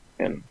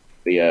 And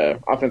the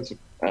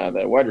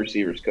wide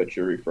receivers coach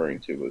you're referring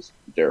to was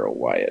Darrell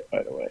Wyatt,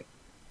 by the way,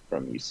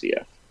 from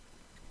UCF.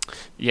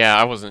 Yeah,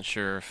 I wasn't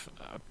sure if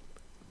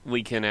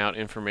leaking out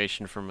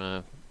information from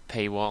a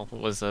paywall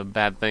was a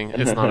bad thing.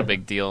 It's not a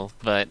big deal,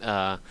 but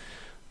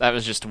that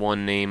was just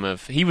one name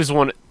of. He was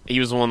one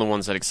of the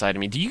ones that excited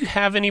me. Do you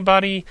have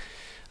anybody?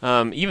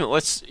 Even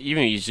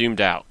you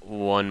zoomed out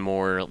one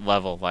more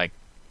level, like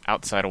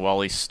outside of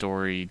Wally's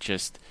story,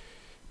 just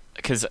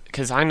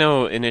because I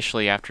know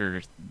initially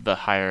after the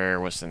hire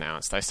was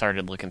announced, I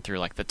started looking through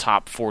like the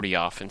top 40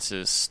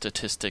 offenses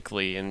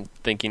statistically and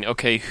thinking,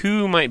 okay,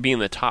 who might be in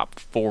the top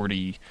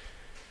 40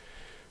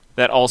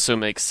 that also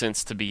makes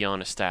sense to be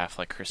on a staff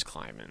like Chris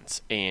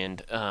Kleiman's.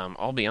 And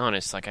I'll be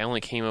honest, like I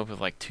only came up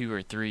with like 2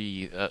 or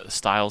 3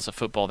 styles of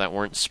football that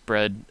weren't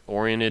spread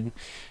oriented.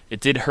 It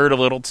did hurt a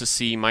little to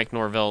see Mike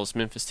Norvell's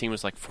Memphis team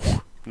was like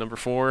number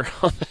 4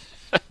 on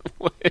that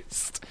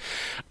list.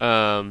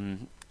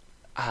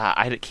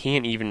 I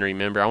can't even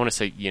remember. I want to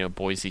say,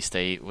 Boise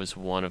State was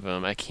one of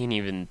them. I can't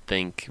even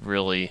think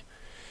really.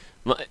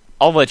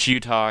 I'll let you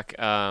talk.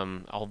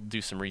 I'll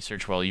do some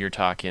research while you're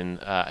talking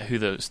who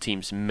those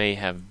teams may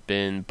have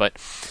been. But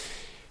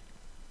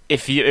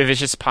if it's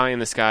just pie in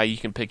the sky, you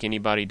can pick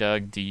anybody.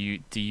 Doug, do you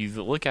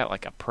look at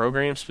like a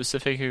program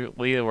specifically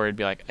where it'd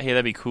be like, hey,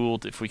 that'd be cool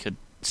if we could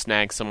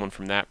snag someone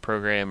from that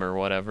program or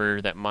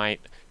whatever that might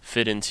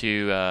fit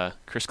into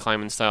Chris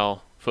Kleiman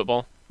style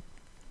football?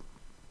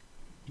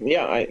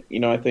 Yeah,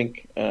 I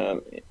think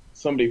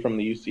somebody from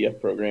the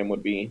UCF program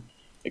would be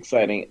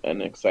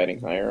an exciting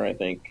hire. I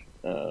think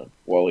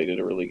Wally did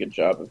a really good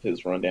job of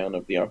his rundown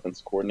of the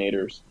offense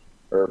coordinators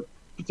or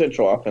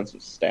potential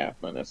offensive staff,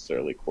 not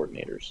necessarily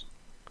coordinators.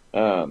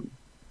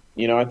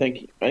 I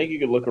think you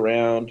could look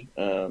around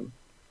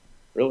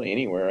really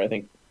anywhere. I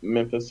think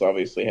Memphis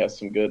obviously has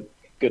some good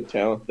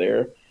talent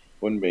there.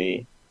 It'd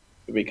be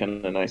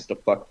kind of nice to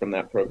pluck from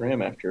that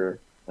program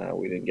after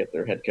we didn't get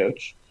their head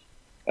coach.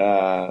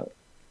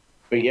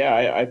 But yeah,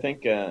 I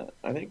think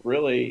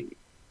really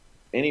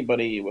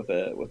anybody with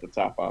a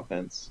top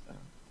offense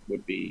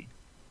would be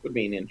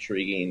an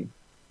intriguing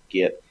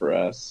get for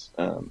us.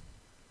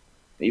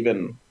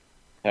 Even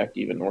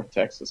North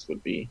Texas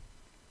would be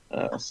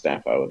a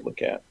staff I would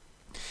look at.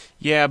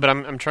 Yeah, but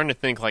I'm trying to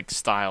think like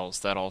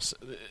styles that also,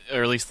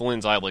 or at least the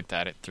lens I looked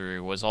at it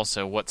through was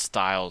also what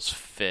styles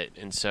fit.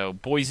 And so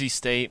Boise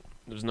State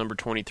was number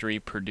 23,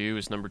 Purdue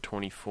is number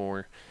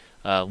 24,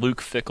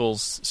 Luke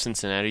Fickell's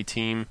Cincinnati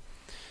team.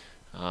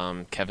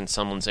 Kevin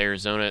Sumlin's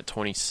Arizona at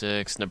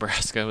 26.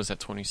 Nebraska was at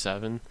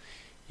 27.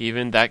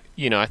 Even that,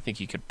 I think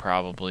you could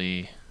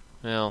probably,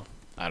 I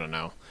don't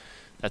know.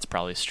 That's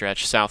probably a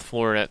stretch. South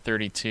Florida at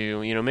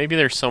 32. Maybe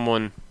there's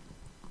someone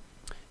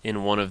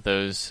in one of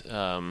those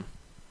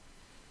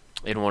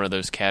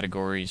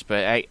categories.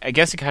 But I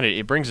guess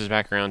it brings us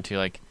back around to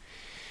like,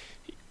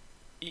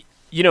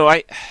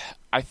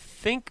 I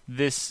think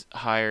this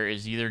hire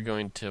is either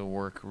going to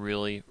work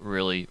really,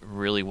 really,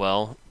 really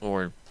well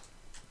or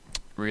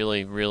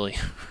really, really,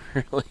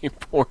 really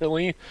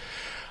poorly.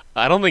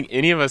 I don't think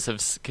any of us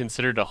have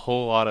considered a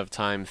whole lot of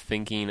time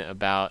thinking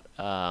about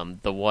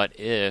the what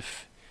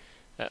if.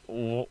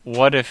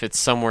 What if it's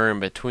somewhere in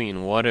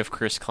between? What if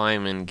Chris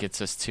Kleiman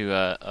gets us to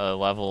a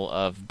level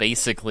of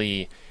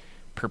basically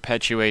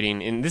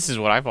perpetuating, and this is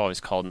what I've always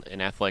called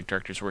an athletic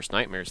director's worst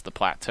nightmare, is the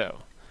plateau.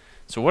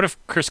 So what if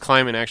Chris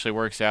Kleiman actually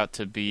works out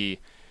to be,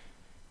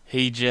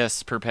 he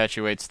just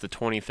perpetuates the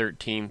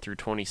 2013 through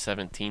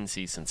 2017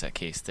 seasons at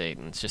K-State,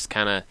 and it's just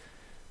kind of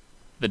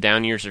the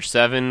down years are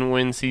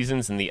 7-win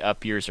seasons and the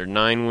up years are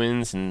 9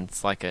 wins, and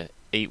it's like a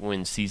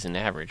 8-win season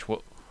average.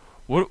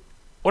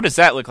 What does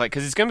that look like?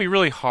 Because it's going to be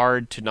really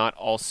hard to not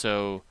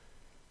also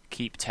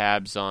keep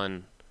tabs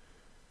on,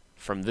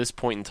 from this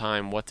point in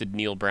time, what did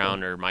Neil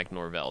Brown or Mike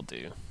Norvell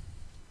do?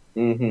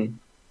 Mm-hmm.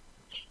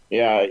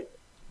 Yeah,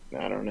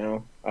 I don't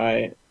know.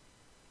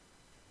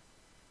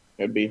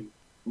 It'd be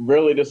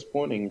really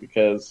disappointing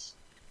because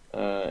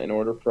in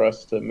order for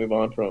us to move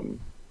on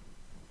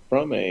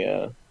from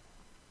a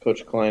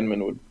Coach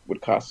Kleinman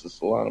would cost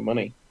us a lot of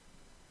money.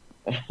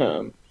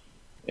 And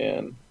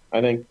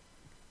I think,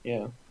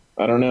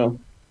 I don't know.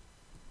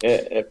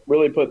 It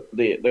really put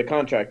the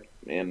contract,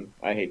 and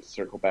I hate to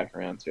circle back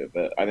around to it,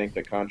 but I think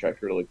the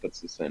contract really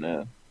puts us in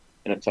a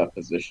tough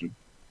position.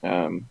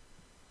 And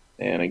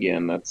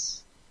again,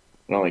 that's,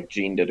 I don't think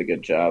Gene did a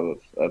good job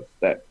of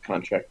that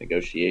contract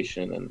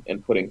negotiation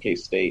and putting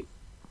K-State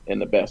in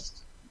the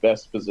best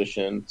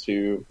position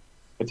to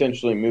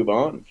potentially move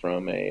on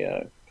from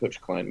a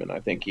Coach Kleinman. I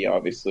think he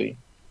obviously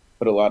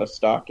put a lot of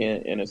stock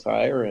in his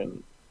hire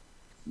and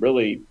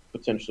really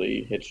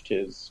potentially hitched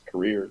his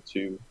career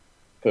to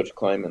Coach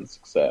Kleinman's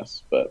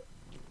success. But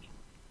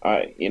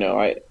I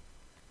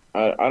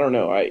don't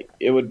know.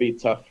 It would be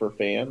tough for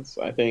fans.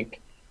 I think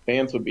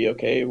fans would be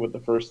okay with the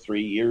first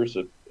 3 years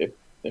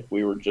if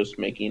we were just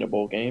making a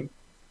bowl game.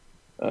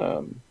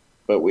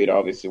 But we'd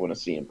obviously want to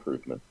see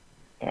improvement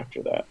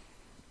after that.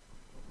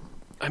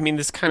 I mean,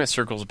 this kind of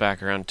circles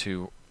back around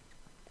to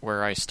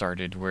where I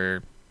started,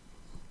 where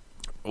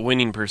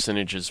winning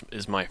percentage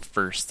is my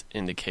first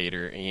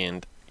indicator,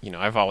 and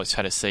I've always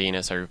had a saying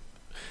as I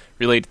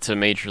relate it to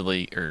major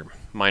league or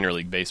minor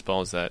league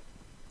baseball is that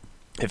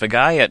if a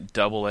guy at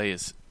Double A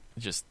is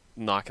just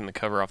knocking the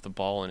cover off the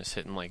ball and is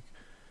hitting like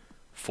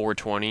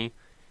 420,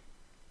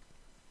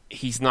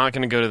 he's not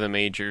going to go to the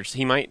majors.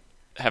 He might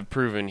have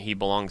proven he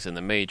belongs in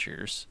the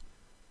majors,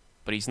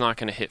 but he's not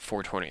going to hit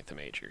 420 at the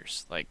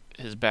majors. Like,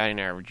 his batting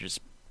average is,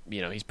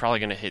 he's probably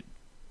going to hit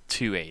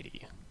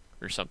 280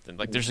 or something.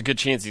 Like, there's a good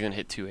chance he's going to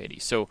hit 280.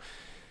 So,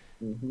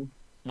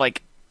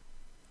 like,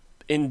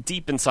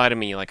 deep inside of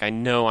me, like, I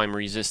know I'm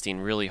resisting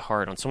really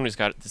hard on someone who's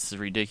got, this is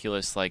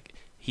ridiculous, like,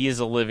 he is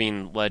a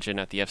living legend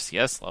at the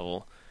FCS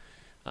level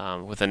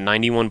with a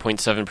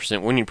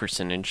 91.7% winning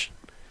percentage.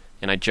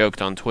 And I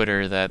joked on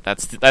Twitter that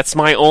that's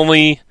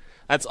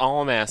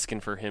all I'm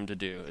asking for him to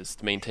do is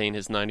to maintain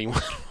his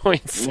 91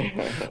 points.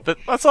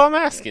 That's all I'm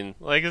asking.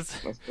 Like, it's,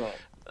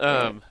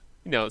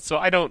 so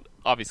I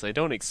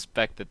don't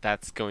expect that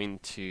that's going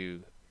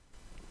to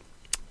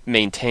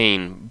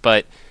maintain.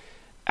 But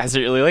as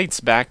it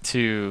relates back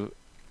to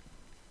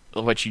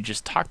what you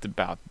just talked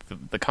about,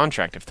 the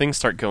contract, if things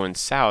start going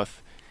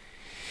south,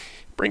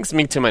 brings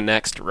me to my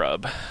next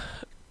rub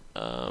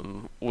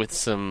with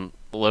some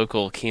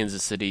local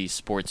Kansas City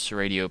sports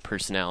radio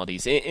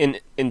personalities, and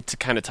to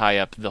kind of tie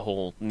up the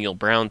whole Neil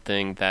Brown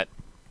thing, that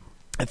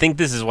I think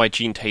this is why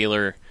Gene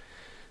Taylor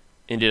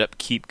ended up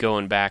keep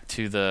going back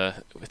to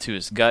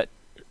his gut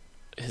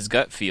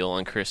feel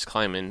on Chris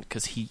Kleiman,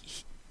 because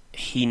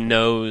he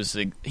knows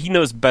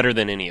better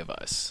than any of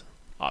us,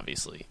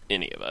 obviously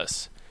any of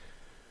us,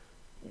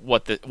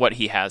 what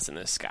he has in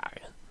this guy.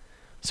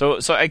 So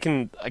I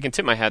can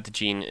tip my hat to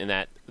Gene in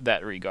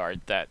that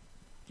regard, that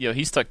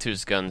he stuck to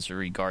his guns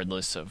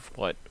regardless of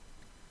what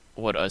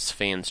us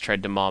fans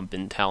tried to mob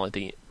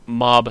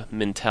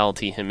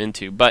mentality him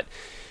into. But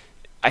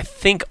I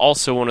think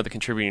also one of the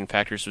contributing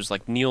factors was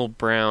like Neil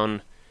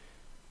Brown,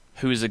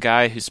 who is a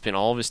guy who spent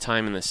all of his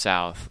time in the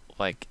South.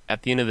 Like,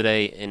 at the end of the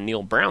day, in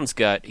Neil Brown's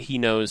gut, he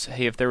knows,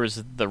 hey, if there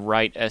was the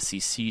right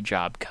SEC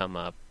job come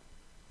up,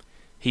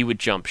 he would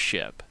jump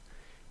ship.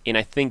 And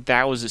I think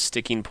that was a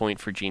sticking point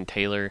for Gene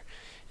Taylor,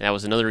 and that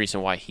was another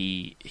reason why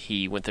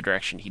he went the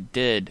direction he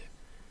did.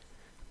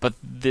 But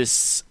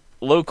this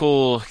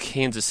local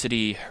Kansas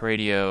City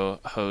radio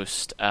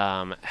host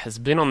has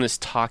been on this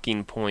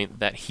talking point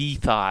that he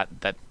thought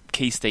that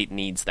K-State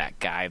needs that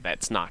guy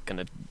that's not going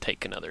to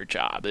take another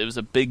job. It was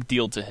a big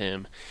deal to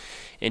him,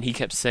 and he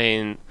kept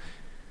saying,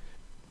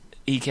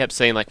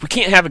 like, we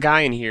can't have a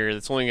guy in here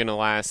that's only going to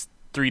last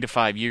 3 to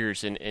 5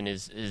 years and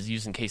is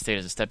using K-State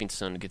as a stepping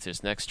stone to get to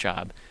his next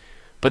job.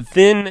 But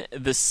then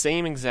the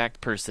same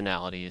exact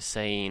personality is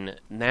saying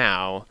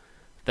now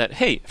that,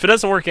 hey, if it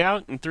doesn't work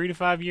out in 3 to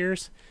 5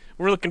 years,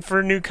 we're looking for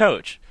a new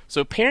coach.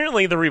 So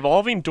apparently the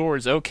revolving door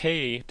is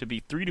okay to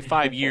be 3 to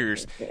 5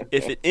 years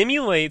if it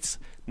emulates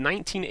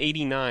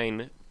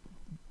 1989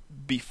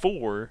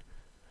 before,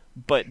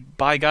 but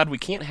by God, we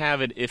can't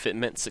have it if it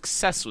meant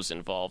success was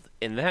involved.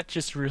 And that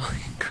just really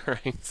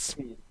grinds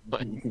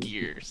my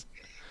gears.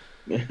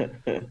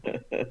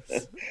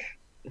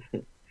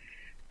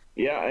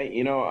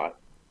 Yeah,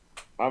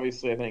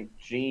 obviously I think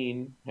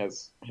Gene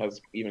has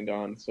even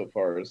gone so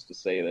far as to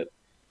say that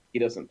he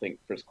doesn't think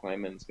Chris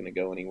Kleiman's going to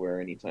go anywhere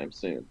anytime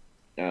soon.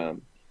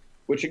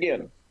 Which,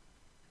 again,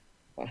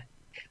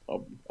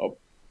 I'll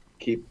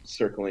keep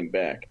circling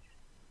back.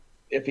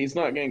 If he's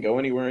not going to go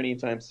anywhere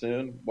anytime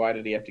soon, why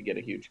did he have to get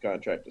a huge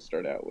contract to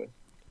start out with?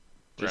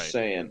 Just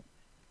saying,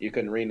 you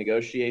can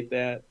renegotiate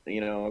that.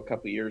 A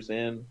couple of years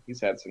in, he's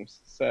had some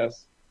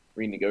success,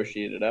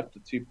 renegotiate it up to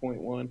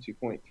 2.1,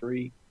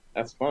 2.3.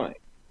 That's fine.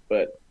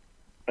 But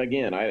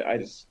again, I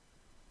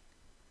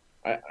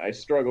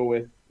struggle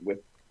with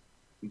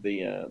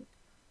the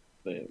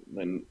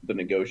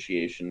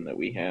negotiation that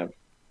we have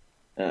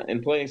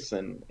in place,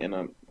 and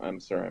I'm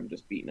sorry, I'm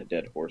just beating a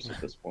dead horse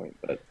at this point,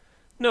 but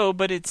no,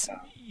 but it's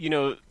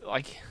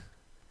like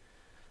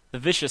the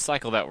vicious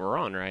cycle that we're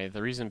on, right?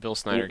 The reason Bill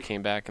Snyder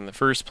came back in the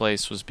first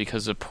place was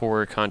because of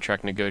poor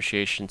contract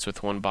negotiations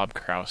with one Bob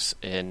Kraus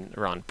and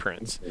Ron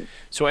Prince.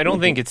 So I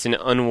don't think it's an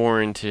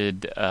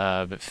unwarranted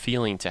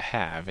feeling to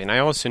have. And I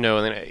also know,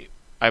 and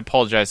I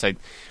apologize,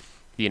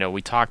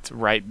 we talked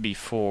right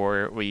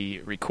before we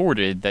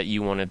recorded that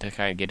you wanted to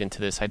kind of get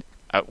into this. I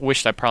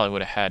wished I probably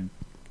would have had,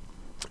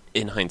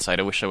 in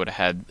hindsight, I wish I would have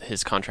had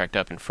his contract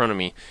up in front of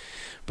me.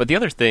 But the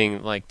other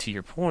thing, like, to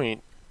your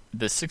point,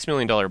 the $6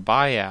 million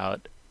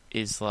buyout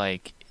is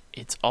like,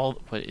 it's all,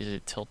 what is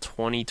it, till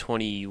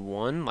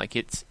 2021? Like,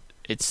 it's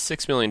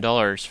 $6 million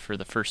for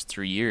the first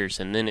 3 years,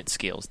 and then it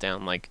scales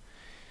down. Like,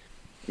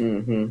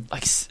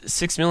 like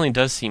 $6 million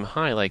does seem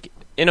high. Like,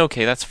 and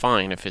okay, that's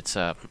fine if it's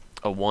a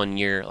 1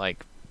 year.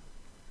 Like,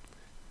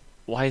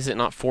 why is it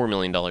not $4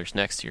 million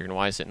next year, and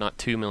why is it not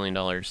 $2 million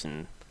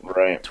in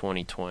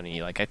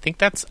 2020? Like, I think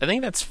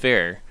that's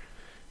fair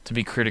to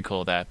be critical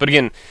of that. But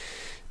again,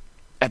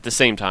 at the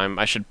same time,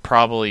 I should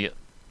probably,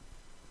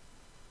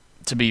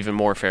 to be even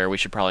more fair, we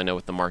should probably know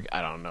what the market,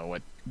 I don't know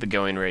what the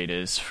going rate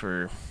is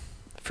for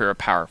a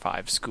Power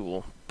 5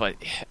 school, but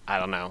I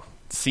don't know.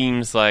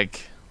 seems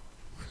like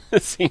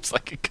it seems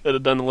like it could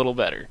have done a little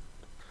better.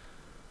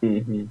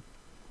 Mm-hmm.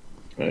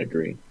 I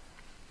agree.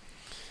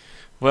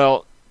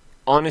 Well,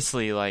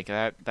 honestly, like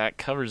that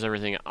covers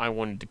everything I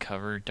wanted to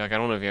cover. Doug, I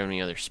don't know if you have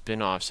any other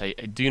spin-offs. I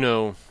do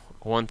know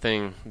one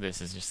thing.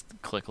 This is just a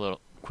quick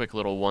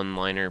little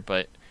one-liner,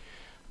 but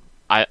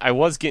I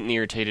was getting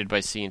irritated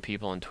by seeing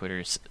people on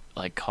Twitter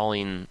like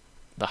calling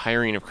the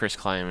hiring of Chris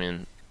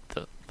Kleiman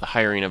the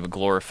hiring of a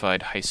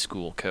glorified high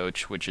school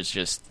coach, which is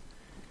just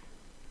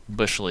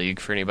Bush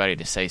League for anybody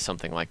to say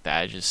something like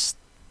that. Just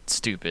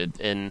stupid.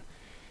 And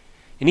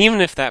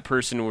even if that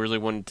person really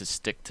wanted to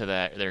stick to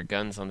their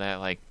guns on that,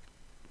 like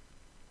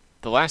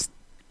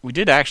we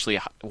did actually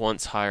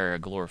once hire a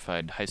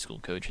glorified high school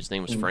coach. His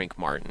name was Frank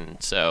Martin.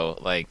 So,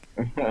 like,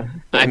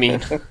 I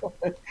mean,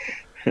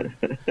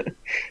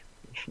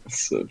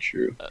 so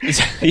true.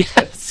 Yeah.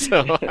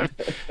 So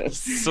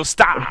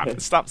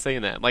stop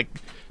saying that. Like,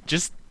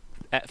 just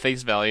at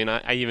face value. And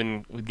I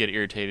even would get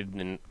irritated,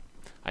 and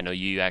I know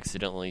you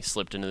accidentally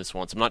slipped into this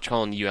once. I'm not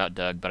calling you out,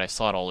 Doug, but I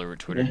saw it all over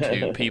Twitter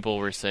too. People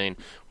were saying,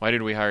 "Why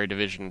did we hire a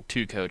Division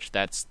II coach?"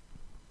 That's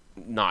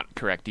not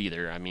correct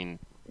either. I mean,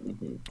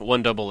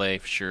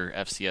 1AA sure,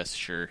 FCS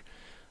sure.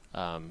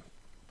 But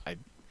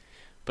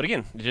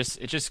again,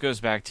 it just goes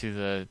back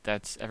to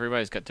that's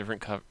everybody's got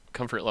different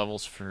comfort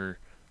levels for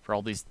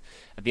all these.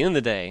 At the end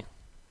of the day,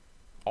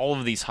 all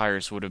of these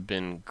hires would have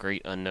been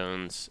great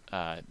unknowns.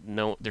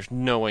 There's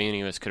no way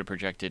any of us could have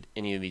projected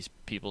any of these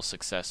people's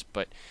success.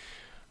 But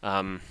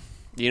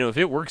if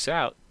it works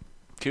out,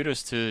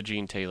 kudos to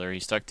Gene Taylor. He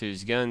stuck to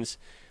his guns.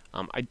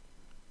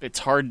 It's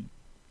hard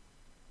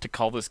to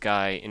call this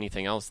guy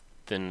anything else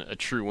than a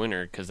true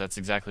winner, because that's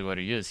exactly what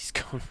he is. He's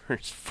going for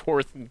his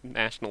 4th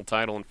national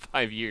title in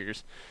 5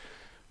 years.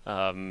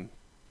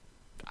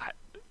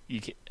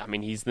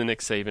 He's the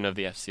Nick Saban of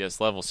the FCS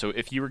level. So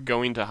if you were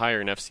going to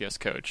hire an FCS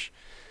coach,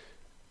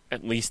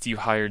 at least you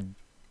hired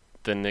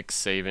the Nick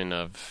Saban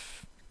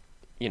of,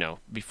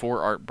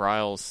 before Art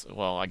Briles.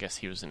 Well, I guess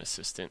he was an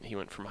assistant. He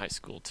went from high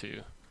school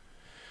to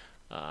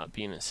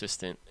being an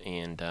assistant,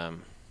 and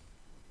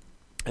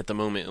at the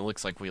moment, it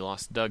looks like we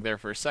lost Doug there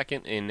for a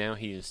second, and now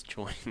he is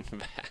joining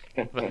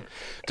back. But,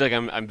 Doug,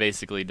 I'm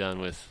basically done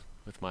with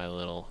my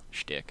little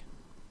shtick.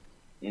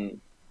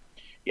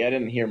 Yeah, I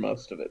didn't hear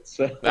most of it.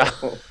 So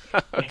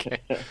okay.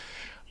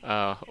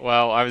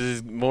 Well, I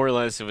was more or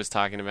less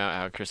talking about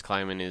how Chris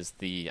Kleiman is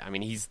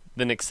he's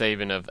the Nick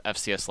Saban of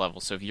FCS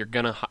level. So if you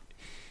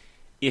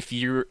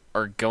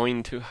are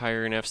going to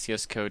hire an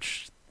FCS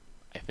coach,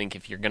 I think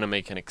if you're gonna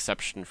make an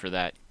exception for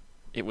that,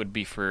 it would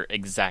be for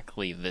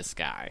exactly this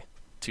guy.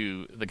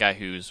 To the guy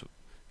who's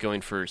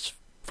going for his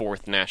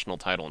 4th national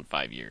title in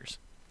 5 years.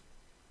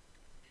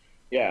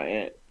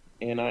 Yeah,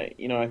 and I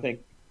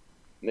think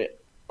that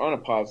on a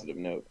positive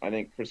note, I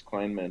think Chris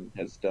Kleinman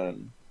has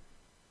done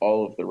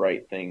all of the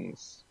right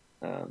things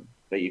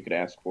that you could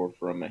ask for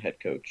from a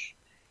head coach.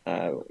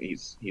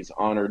 He's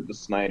honored the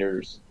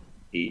Snyders.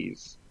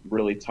 He's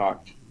really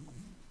talked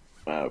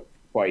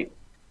quite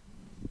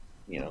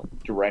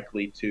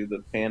directly to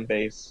the fan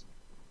base.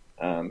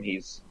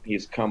 He's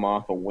come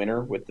off a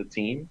winner with the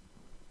team.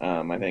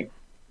 I think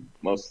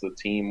most of the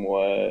team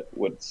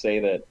would say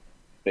that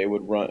they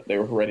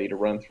were ready to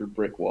run through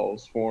brick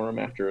walls for him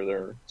after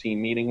their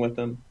team meeting with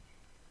him.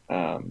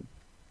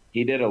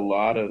 He did a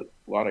lot of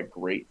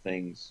great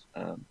things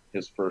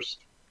his first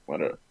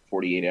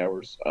 48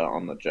 hours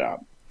on the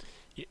job.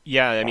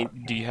 Yeah,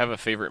 do you have a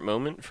favorite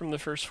moment from the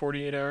first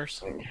 48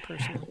 hours?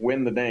 Personally?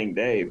 Win the dang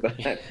day, but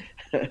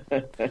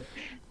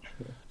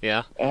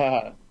yeah.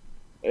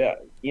 Yeah,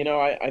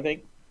 I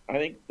think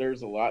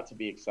there's a lot to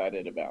be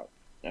excited about.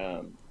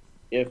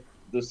 If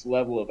this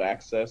level of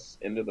access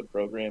into the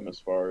program, as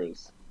far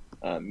as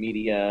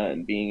media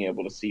and being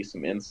able to see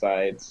some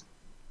insights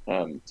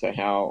to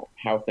how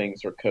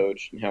things are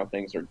coached and how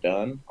things are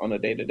done on a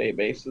day-to-day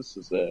basis,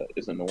 is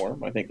a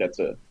norm. I think that's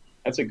a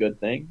good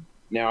thing.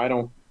 Now, I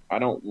don't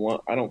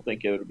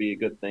think it would be a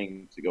good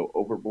thing to go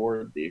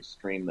overboard the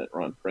extreme that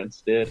Ron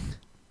Prince did.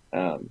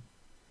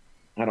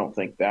 I don't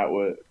think that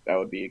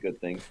would be a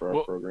good thing for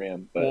our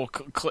program. But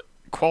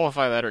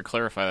qualify that or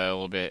clarify that a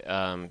little bit,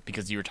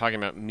 because you were talking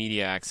about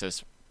media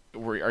access.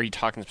 Are you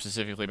talking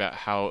specifically about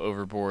how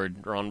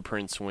overboard Ron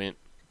Prince went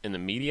in the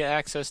media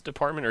access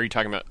department, or are you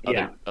talking about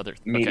other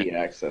media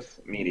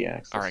access? Media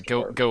access. All right,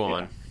 go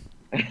on.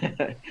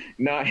 Yeah.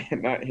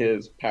 not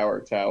his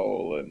power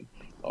towel and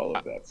all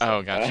of that stuff.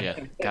 Oh,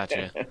 gotcha.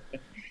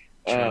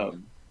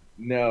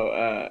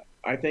 No,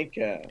 I think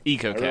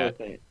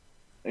EcoCat.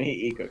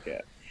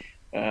 EcoCat.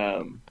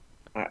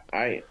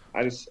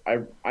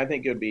 I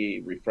think it would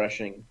be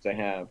refreshing to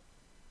have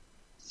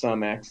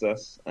some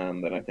access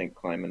that I think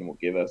Kleiman will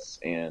give us,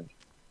 and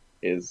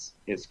his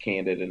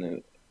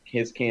candidness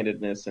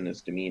and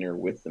his demeanor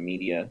with the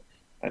media,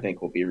 I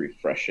think, will be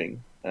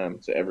refreshing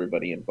to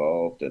everybody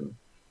involved. And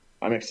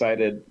I'm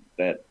excited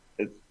that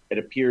it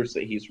appears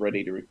that he's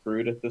ready to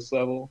recruit at this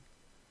level.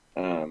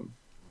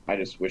 I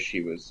just wish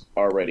he was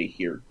already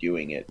here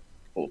doing it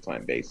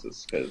full-time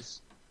basis,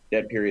 because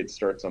dead period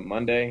starts on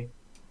Monday.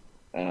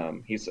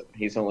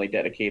 He's only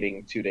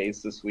dedicating 2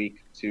 days this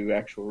week to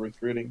actual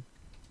recruiting,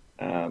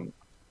 um,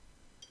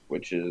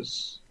 which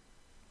is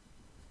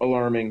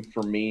alarming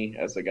for me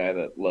as a guy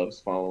that loves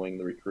following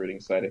the recruiting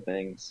side of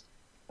things,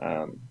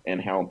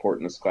 and how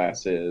important this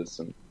class is,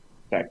 and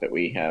the fact that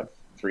we have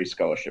 3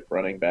 scholarship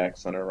running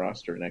backs on our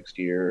roster next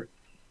year.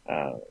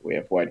 We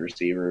have wide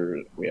receiver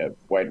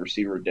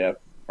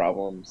depth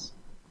problems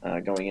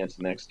going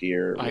into next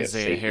year. We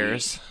Isaiah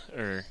Harris,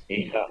 or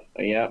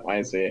yeah,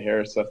 Isaiah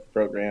Harris left the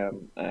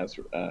program, as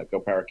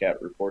Go Power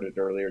Cat reported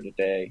earlier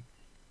today.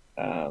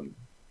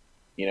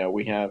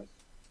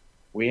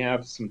 We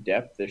have some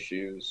depth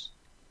issues.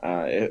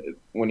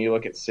 When you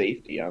look at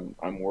safety,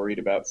 I'm worried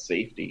about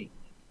safety.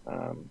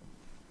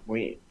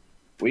 We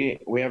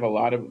we have a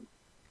lot of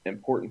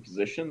important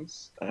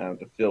positions to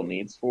fill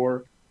needs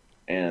for,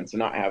 and to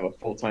not have a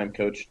full time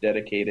coach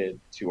dedicated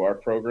to our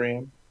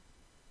program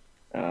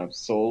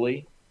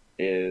solely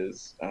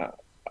is,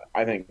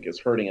 I think, is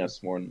hurting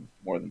us more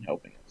than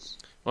helping us.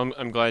 Well,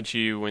 I'm glad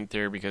you went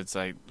there because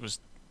I was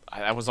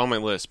on my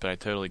list, but I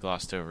totally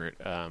glossed over it.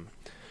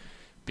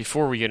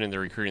 Before we get into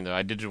recruiting, though,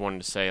 I did just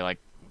wanted to say, like,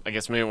 I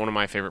guess maybe one of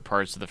my favorite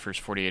parts of the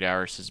first 48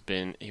 hours has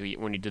been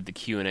when he did the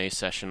Q&A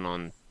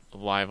session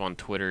live on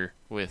Twitter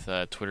with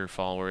Twitter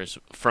followers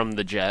from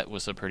the Jet.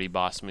 Was a pretty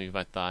boss move,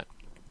 I thought.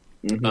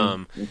 And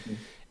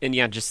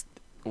yeah, just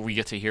we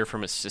get to hear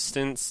from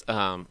assistants.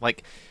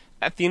 Like,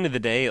 at the end of the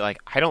day, like,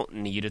 I don't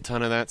need a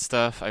ton of that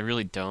stuff. I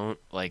really don't.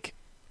 Like,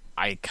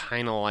 I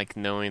kind of like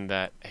knowing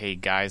that, hey,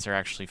 guys are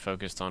actually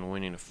focused on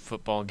winning a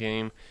football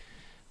game.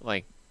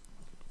 Like,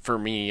 for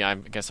me, I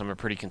guess I'm a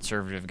pretty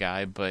conservative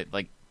guy, but,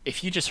 like,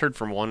 if you just heard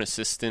from one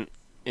assistant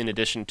in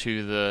addition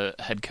to the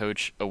head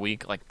coach a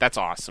week, like, that's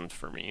awesome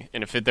for me.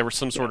 And if there was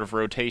some sort of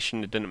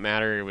rotation, it didn't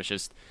matter. It was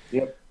just,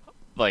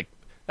 like,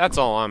 that's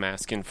all I'm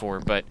asking for.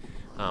 But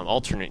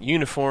alternate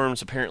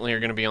uniforms apparently are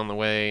going to be on the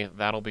way.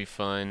 That'll be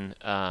fun.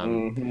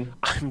 I'm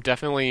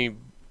definitely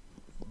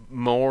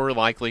more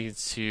likely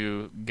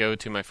to go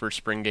to my first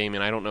spring game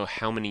in I don't know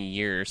how many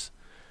years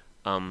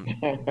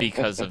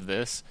because of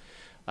this.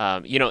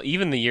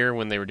 Even the year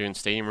when they were doing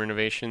stadium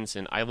renovations,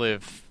 and I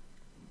live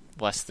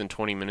less than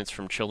 20 minutes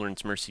from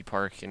Children's Mercy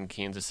Park in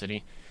Kansas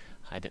City.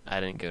 I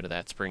didn't go to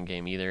that spring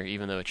game either,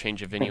 even though a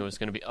change of venue was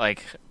going to be,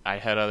 like, I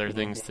had other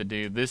things to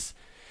do.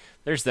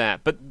 There's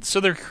that. But so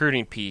the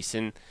recruiting piece,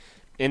 and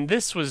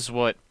this was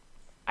what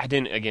I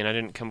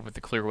didn't come up with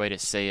a clear way to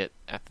say it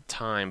at the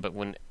time, but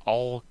when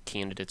all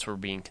candidates were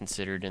being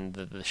considered in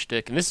the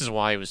shtick, and this is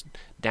why it was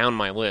down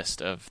my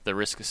list of the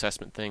risk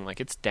assessment thing,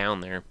 like, it's down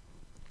there.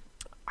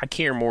 I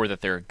care more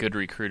that they're a good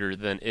recruiter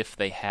than if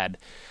they had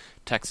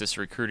Texas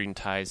recruiting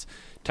ties.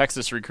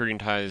 Texas recruiting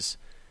ties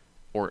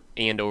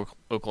and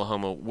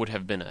Oklahoma would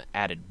have been an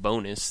added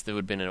bonus. That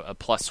would have been a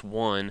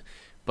 +1.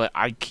 But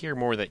I care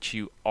more that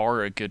you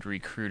are a good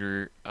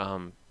recruiter,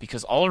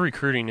 because all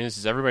recruiting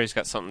is everybody's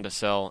got something to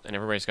sell, and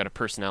everybody's got a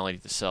personality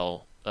to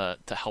sell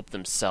to help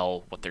them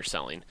sell what they're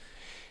selling.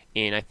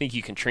 And I think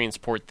you can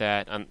transport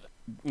that.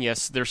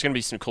 Yes, there's going to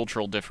be some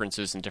cultural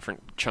differences in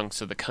different chunks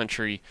of the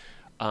country,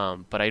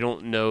 but I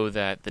don't know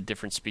that the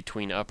difference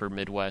between Upper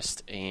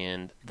Midwest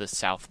and the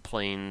South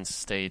Plains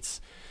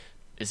states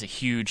is a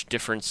huge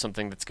difference,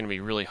 something that's going to be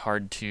really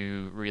hard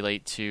to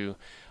relate to.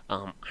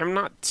 I'm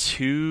not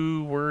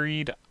too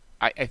worried.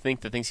 I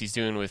think the things he's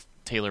doing with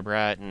Taylor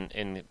Bratt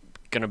and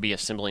going to be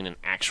assembling an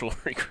actual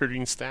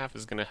recruiting staff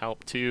is going to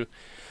help too.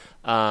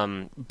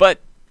 But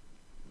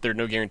there are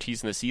no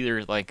guarantees in this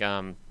either. Like,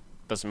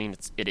 doesn't mean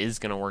it is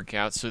going to work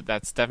out. So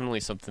that's definitely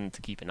something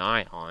to keep an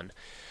eye on.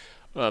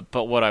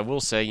 But what I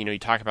will say, you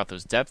talk about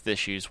those depth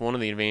issues. One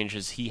of the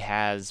advantages he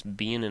has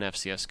being an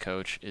FCS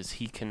coach is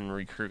he can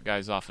recruit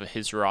guys off of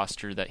his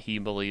roster that he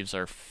believes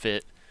are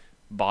fit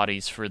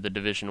bodies for the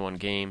Division I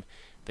game.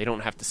 They don't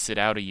have to sit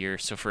out a year.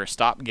 So for a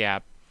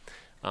stopgap,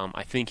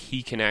 I think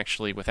he can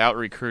actually, without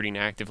recruiting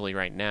actively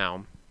right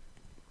now,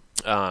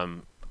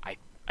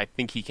 I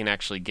think he can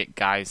actually get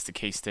guys to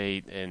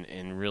K-State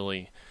and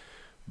really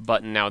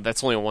button. Now,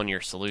 that's only a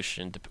one-year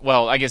solution.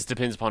 Well, I guess it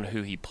depends upon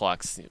who he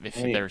plucks. If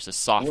there's a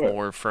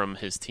sophomore from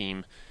his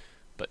team.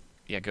 But,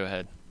 yeah, go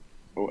ahead.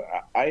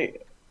 I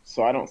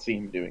don't see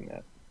him doing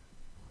that.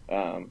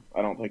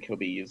 I don't think he'll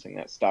be using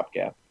that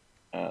stopgap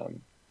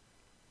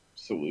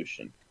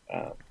solution.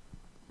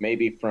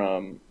 Maybe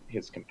from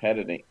his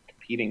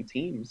competing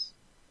teams,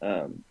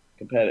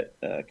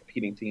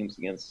 competing teams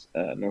against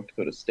North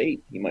Dakota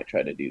State, he might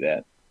try to do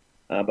that,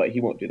 but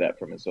he won't do that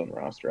from his own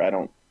roster. I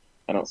don't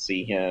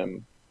see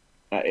him.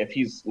 If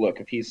he's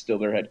still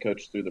their head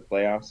coach through the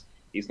playoffs,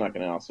 he's not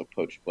going to also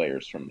poach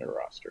players from their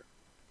roster.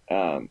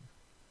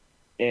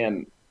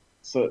 And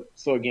so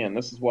again,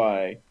 this is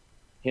why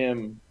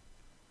him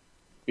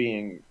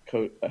being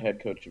a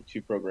head coach of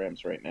 2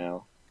 programs right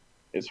now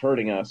is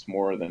hurting us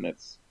more than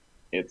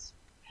it's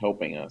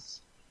helping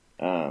us.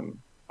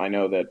 I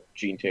know that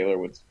Gene Taylor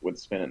would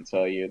spin it and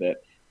tell you that,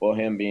 well,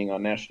 him being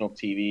on national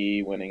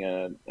TV, winning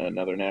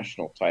another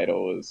national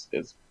title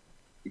is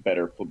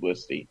better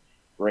publicity.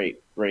 Great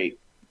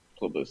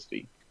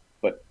publicity.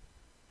 But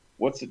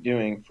what's it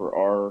doing for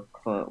our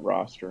current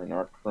roster and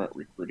our current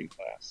recruiting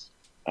class?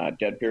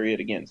 Dead period,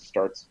 again,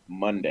 starts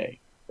Monday.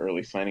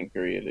 Early signing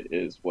period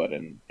is,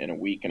 in a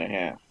week and a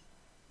half.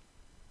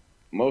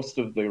 Most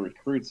of the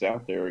recruits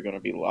out there are going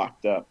to be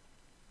locked up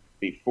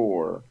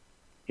before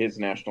his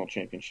national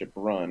championship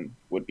run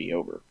would be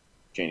over,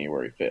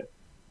 January 5th.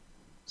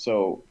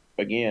 So,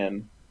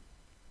 again,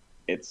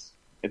 it's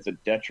a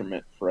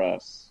detriment for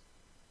us,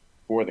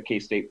 for the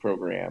K-State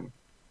program,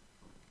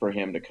 for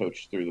him to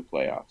coach through the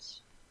playoffs.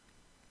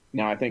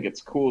 Now, I think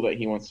it's cool that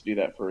he wants to do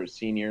that for his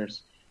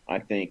seniors. I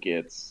think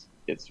it's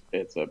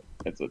a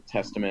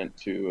testament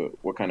to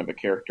what kind of a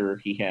character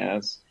he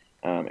has,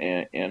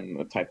 and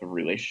the type of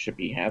relationship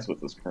he has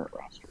with his current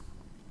roster.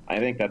 I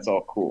think that's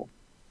all cool.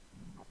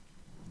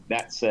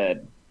 That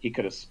said, he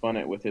could have spun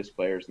it with his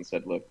players and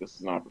said, look, this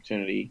is an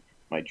opportunity,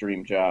 my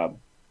dream job.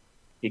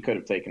 He could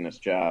have taken this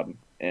job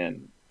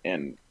and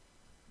been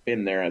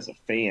there as a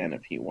fan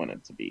if he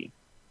wanted to be,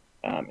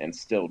 and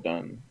still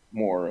done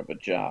more of a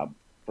job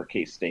for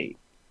K-State,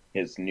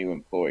 his new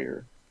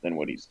employer, than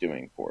what he's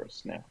doing for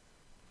us now.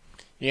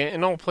 Yeah,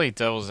 and I'll play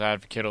devil's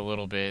advocate a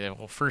little bit.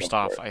 Well, first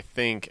off, I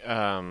think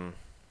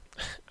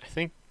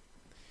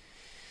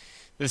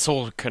this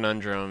whole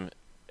conundrum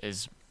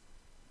is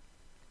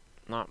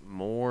not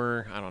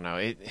more. I don't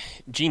know.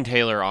 Gene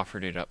Taylor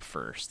offered it up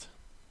first,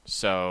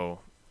 so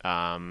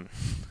I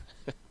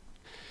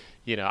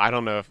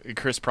don't know if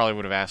Chris probably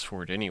would have asked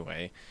for it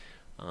anyway,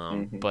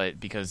 but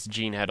because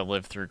Gene had to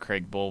live through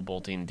Craig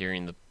bolting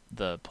during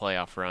the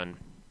playoff run.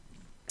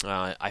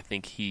 I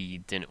think he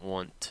didn't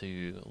want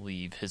to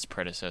leave his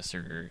predecessor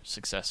or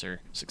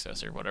successor,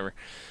 whatever,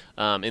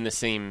 in the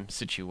same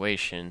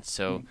situation.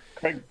 So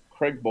Craig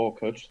Bohl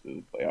coached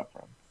through the playoff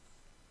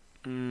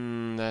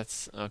run.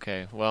 That's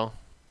okay. Well,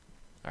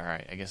 all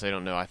right. I guess I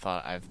don't know. I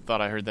thought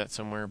I heard that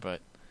somewhere,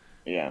 but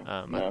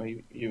yeah, no,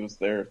 he was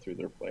there through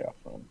their playoff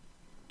run.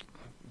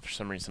 For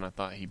some reason, I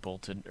thought he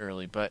bolted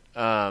early, but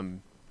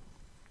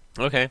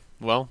okay.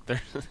 Well,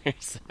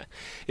 there's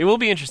it will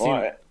be interesting.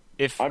 Well,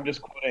 I'm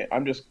just quoting.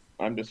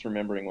 I'm just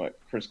remembering what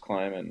Chris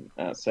Kleiman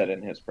said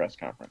in his press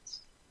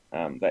conference,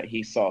 that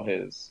he saw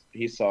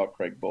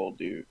Craig Bohl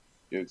do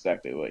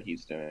exactly what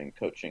he's doing,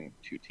 coaching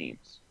two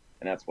teams,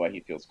 and that's why he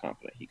feels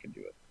confident he can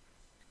do it.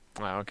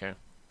 Wow. Okay.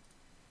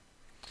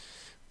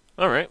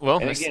 All right. Well,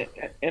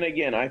 and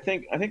again, I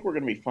think we're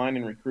going to be fine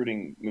in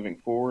recruiting moving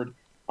forward.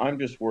 I'm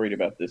just worried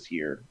about this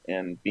year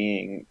and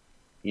being,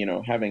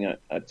 having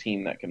a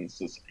team that can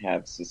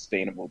have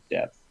sustainable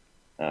depth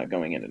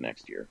going into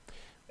next year.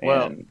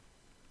 Well,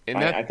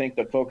 and I think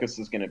the focus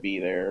is going to be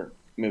there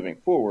moving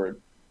forward,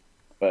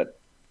 but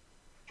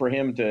for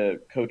him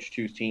to coach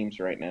two teams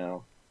right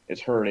now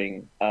is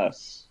hurting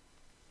us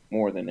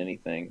more than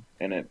anything,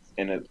 and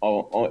it's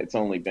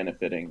only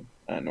benefiting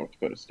North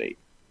Dakota State.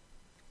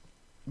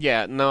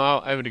 Yeah, no,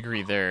 I would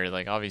agree there.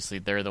 Like, obviously,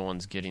 they're the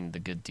ones getting the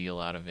good deal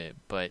out of it,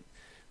 but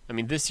I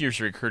mean, this year's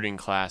recruiting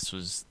class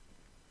was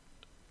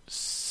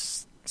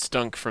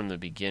stunk from the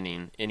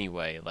beginning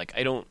anyway. Like,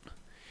 I don't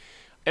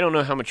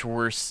know how much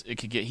worse it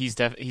could get.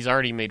 He's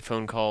already made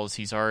phone calls.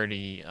 He's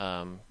already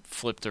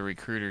flipped a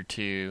recruiter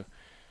to.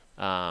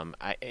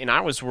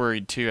 I was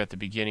worried too at the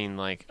beginning.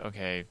 Like,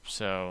 okay,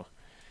 so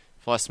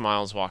if Les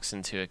Miles walks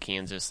into a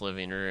Kansas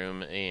living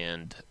room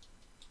and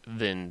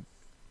then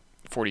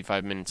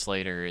 45 minutes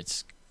later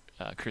it's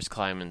Chris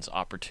Kleiman's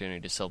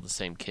opportunity to sell the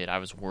same kid, I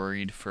was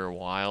worried for a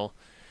while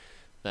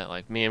that,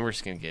 like, man, we're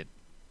just gonna get.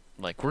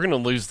 Like, we're gonna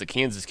lose the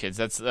Kansas kids.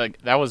 That's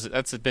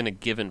been a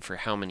given for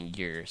how many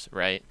years,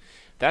 right?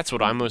 That's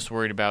what I'm most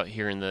worried about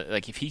here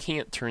if he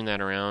can't turn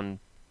that around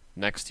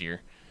next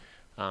year,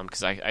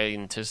 because I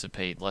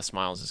anticipate Les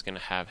Miles is going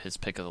to have his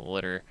pick of the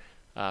litter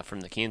from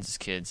the Kansas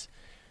kids.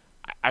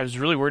 I was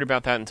really worried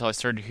about that until I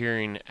started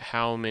hearing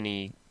how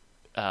many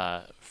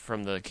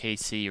from the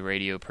KC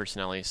radio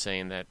personalities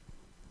saying that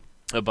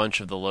a bunch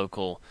of the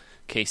local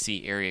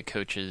KC area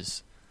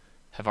coaches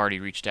have already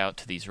reached out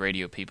to these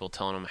radio people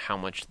telling them how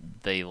much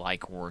they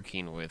like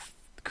working with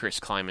Chris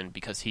Kleiman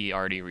because he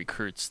already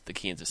recruits the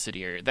Kansas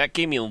City area. That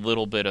gave me a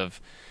little bit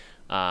of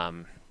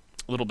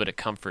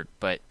comfort,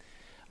 but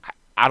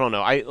I don't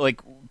know. I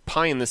like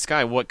pie in the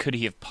sky. What could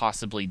he have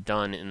possibly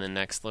done in the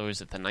next? What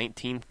was it, the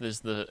 19th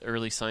is the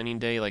early signing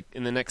day? Like,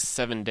 in the next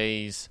 7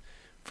 days,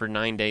 for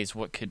 9 days,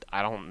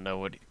 I don't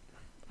know.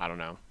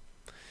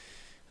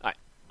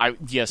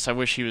 Yes, I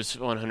wish he was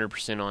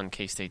 100% on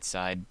K-State's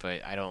side,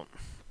 but I don't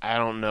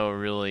know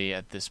really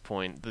at this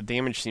point. The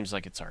damage seems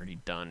like it's already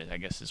done, I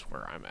guess, is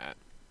where I'm at.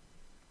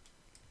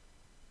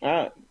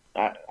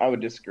 I would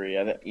disagree.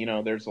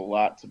 There's a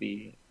lot to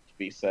be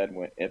said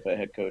if a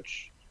head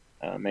coach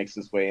makes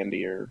his way into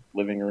your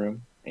living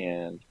room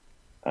and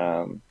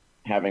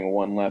having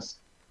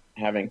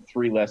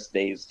 3 less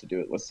days to do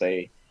it. Let's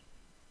say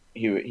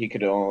he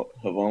could have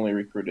only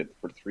recruited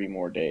for 3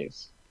 more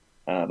days.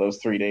 Those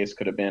 3 days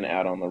could have been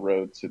out on the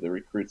road to the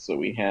recruits that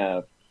we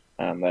have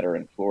that are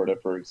in Florida,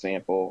 for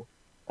example.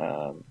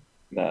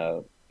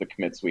 The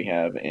commits we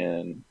have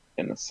in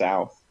the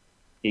South,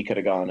 he could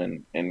have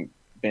gone and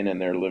been in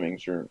their living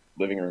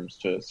rooms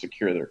to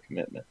secure their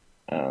commitment.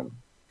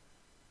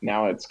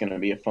 Now it's going to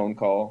be a phone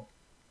call,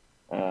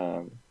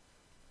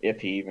 if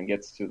he even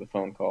gets to the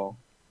phone call.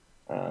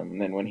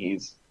 And then when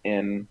he's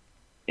in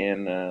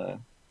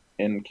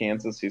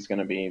Kansas, he's going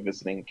to be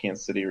visiting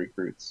Kansas City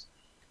recruits,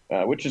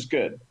 which is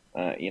good.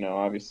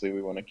 Obviously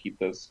we want to keep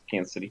those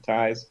Kansas City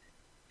ties,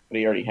 but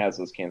he already has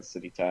those Kansas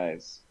City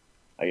ties.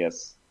 I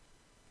guess,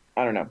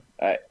 I don't know.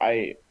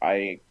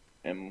 I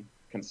am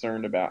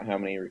concerned about how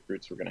many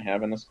recruits we're going to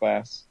have in this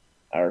class.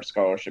 Our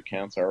scholarship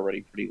counts are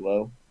already pretty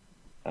low,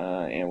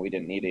 and we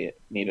didn't need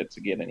it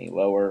to get any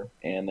lower.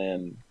 And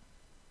then,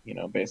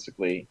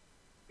 basically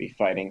be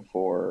fighting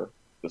for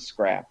the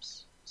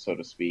scraps, so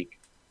to speak,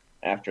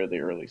 after the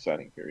early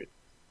signing period.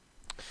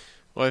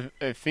 Well,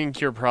 I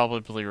think you're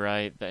probably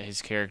right that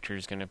his character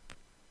is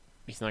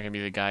he's not going to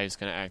be the guy who's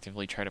going to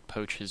actively try to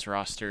poach his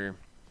roster.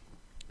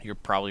 You're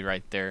probably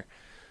right there.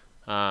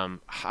 I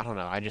don't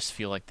know. I just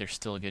feel like there's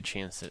still a good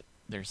chance that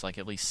there's like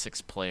at least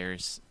 6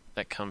 players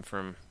that come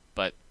from,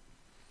 but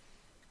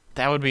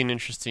that would be an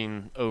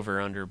interesting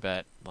over-under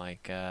bet,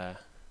 like 2.5,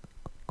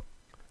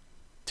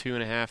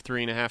 3.5,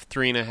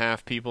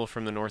 3.5 people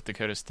from the North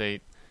Dakota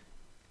State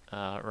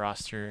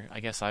roster. I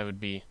guess I would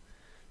be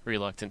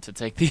reluctant to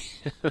take the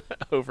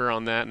over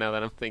on that now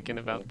that I'm thinking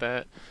about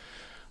that.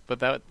 But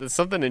that's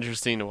something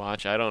interesting to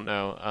watch. I don't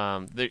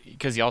know,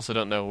 because you also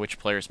don't know which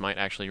players might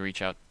actually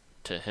reach out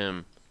to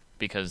him,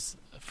 because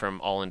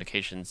from all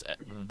indications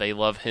they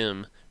love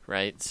him,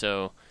 right?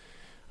 So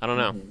I don't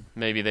know.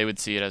 Maybe they would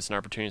see it as an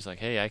opportunity. It's like,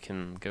 hey, I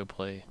can go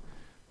play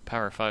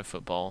Power 5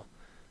 football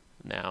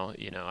now.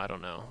 I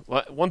don't know.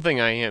 One thing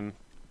I am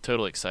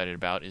totally excited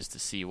about is to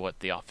see what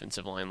the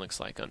offensive line looks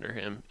like under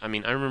him. I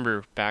mean, I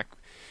remember back,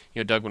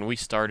 Doug, when we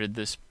started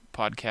this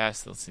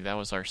podcast, let's see, that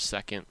was our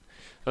second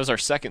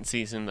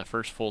season, the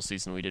first full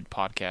season we did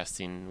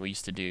podcasting. We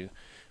used to do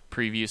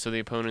previews of the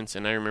opponents,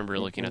 and I remember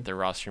looking at their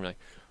roster and like,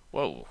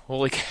 whoa,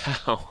 holy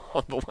cow,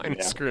 on the line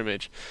of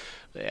scrimmage,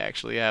 they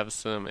actually have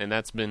some, and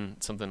that's been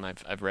something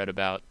I've read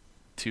about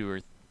at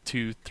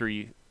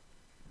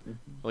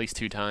least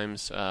 2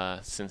 times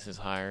since his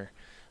hire.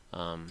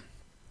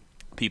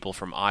 People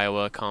from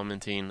Iowa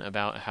commenting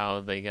about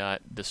how they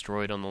got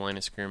destroyed on the line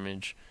of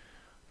scrimmage.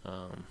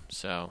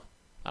 So,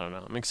 I don't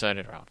know. I'm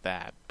excited about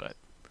that, but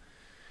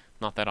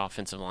not that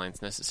offensive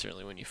line's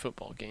necessarily win you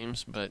football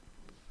games, but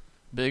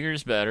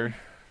bigger's better,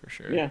 for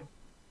sure. Yeah.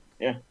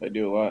 Yeah, they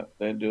do a lot.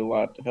 They do a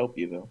lot to help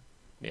you, though.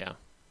 Yeah.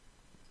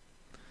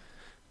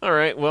 All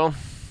right, well,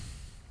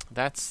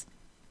 I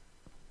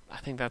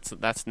think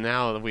that's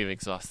now that we've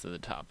exhausted the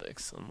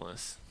topics,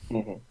 unless...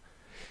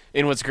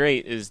 And what's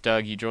great is,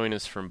 Doug, you join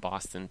us from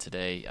Boston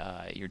today.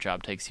 Your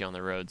job takes you on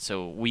the road.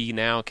 So we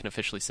now can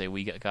officially say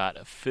we got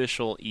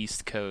official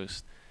East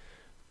Coast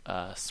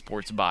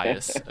sports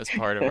bias as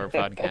part of our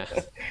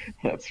podcast.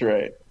 That's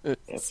right.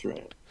 That's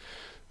right.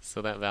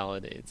 So that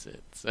validates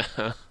it. So.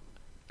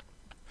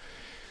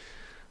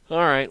 All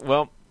right.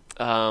 Well,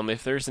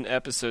 if there's an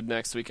episode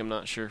next week, I'm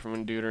not sure if I'm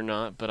going to do it or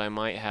not, but I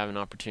might have an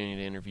opportunity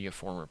to interview a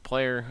former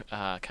player,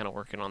 kind of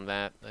working on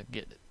that,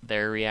 get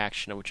their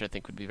reaction, which I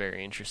think would be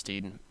very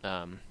interesting.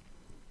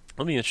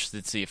 I'll be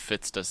interested to see if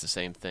Fitz does the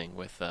same thing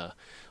with,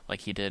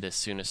 like he did as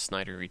soon as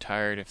Snyder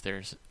retired,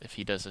 if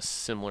he does a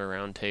similar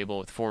roundtable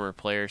with former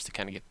players to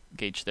kind of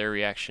gauge their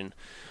reaction.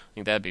 I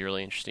think that'd be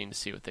really interesting to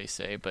see what they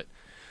say, but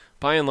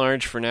by and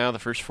large, for now, the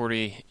first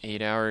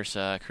 48 hours,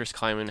 Chris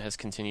Klieman has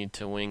continued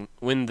to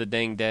win the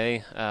dang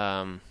day,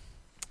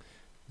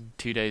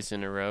 2 days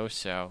in a row,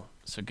 so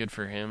good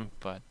for him.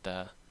 But,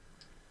 Doug,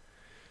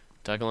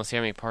 unless you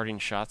have any parting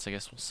shots, I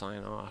guess we'll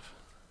sign off.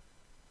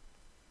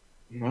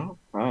 No,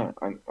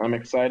 I'm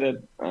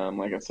excited.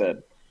 Like I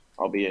said,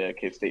 I'll be a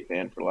K-State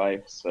fan for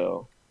life,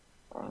 so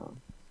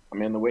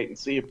I'm in the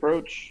wait-and-see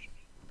approach.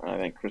 I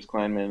think Chris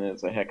Klieman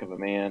is a heck of a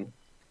man,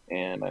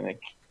 and I think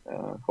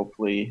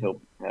hopefully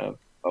he'll have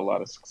a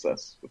lot of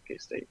success with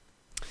K-State.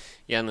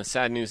 Yeah, and the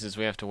sad news is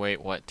we have to wait,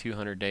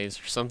 200 days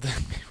or something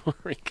before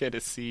we get to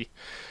see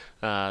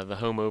the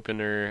home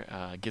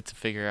opener, get to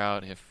figure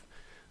out if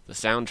the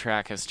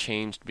soundtrack has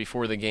changed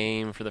before the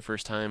game for the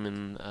first time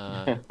in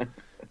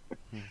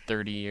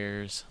 30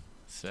 years.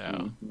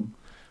 So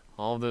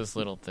all of those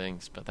little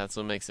things, but that's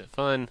what makes it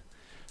fun.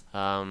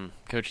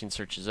 Coaching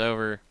search is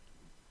over.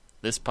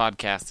 This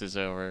podcast is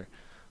over.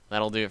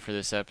 That'll do it for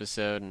this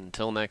episode.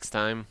 Until next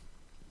time,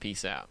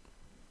 peace out.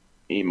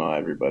 EMA,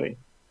 everybody.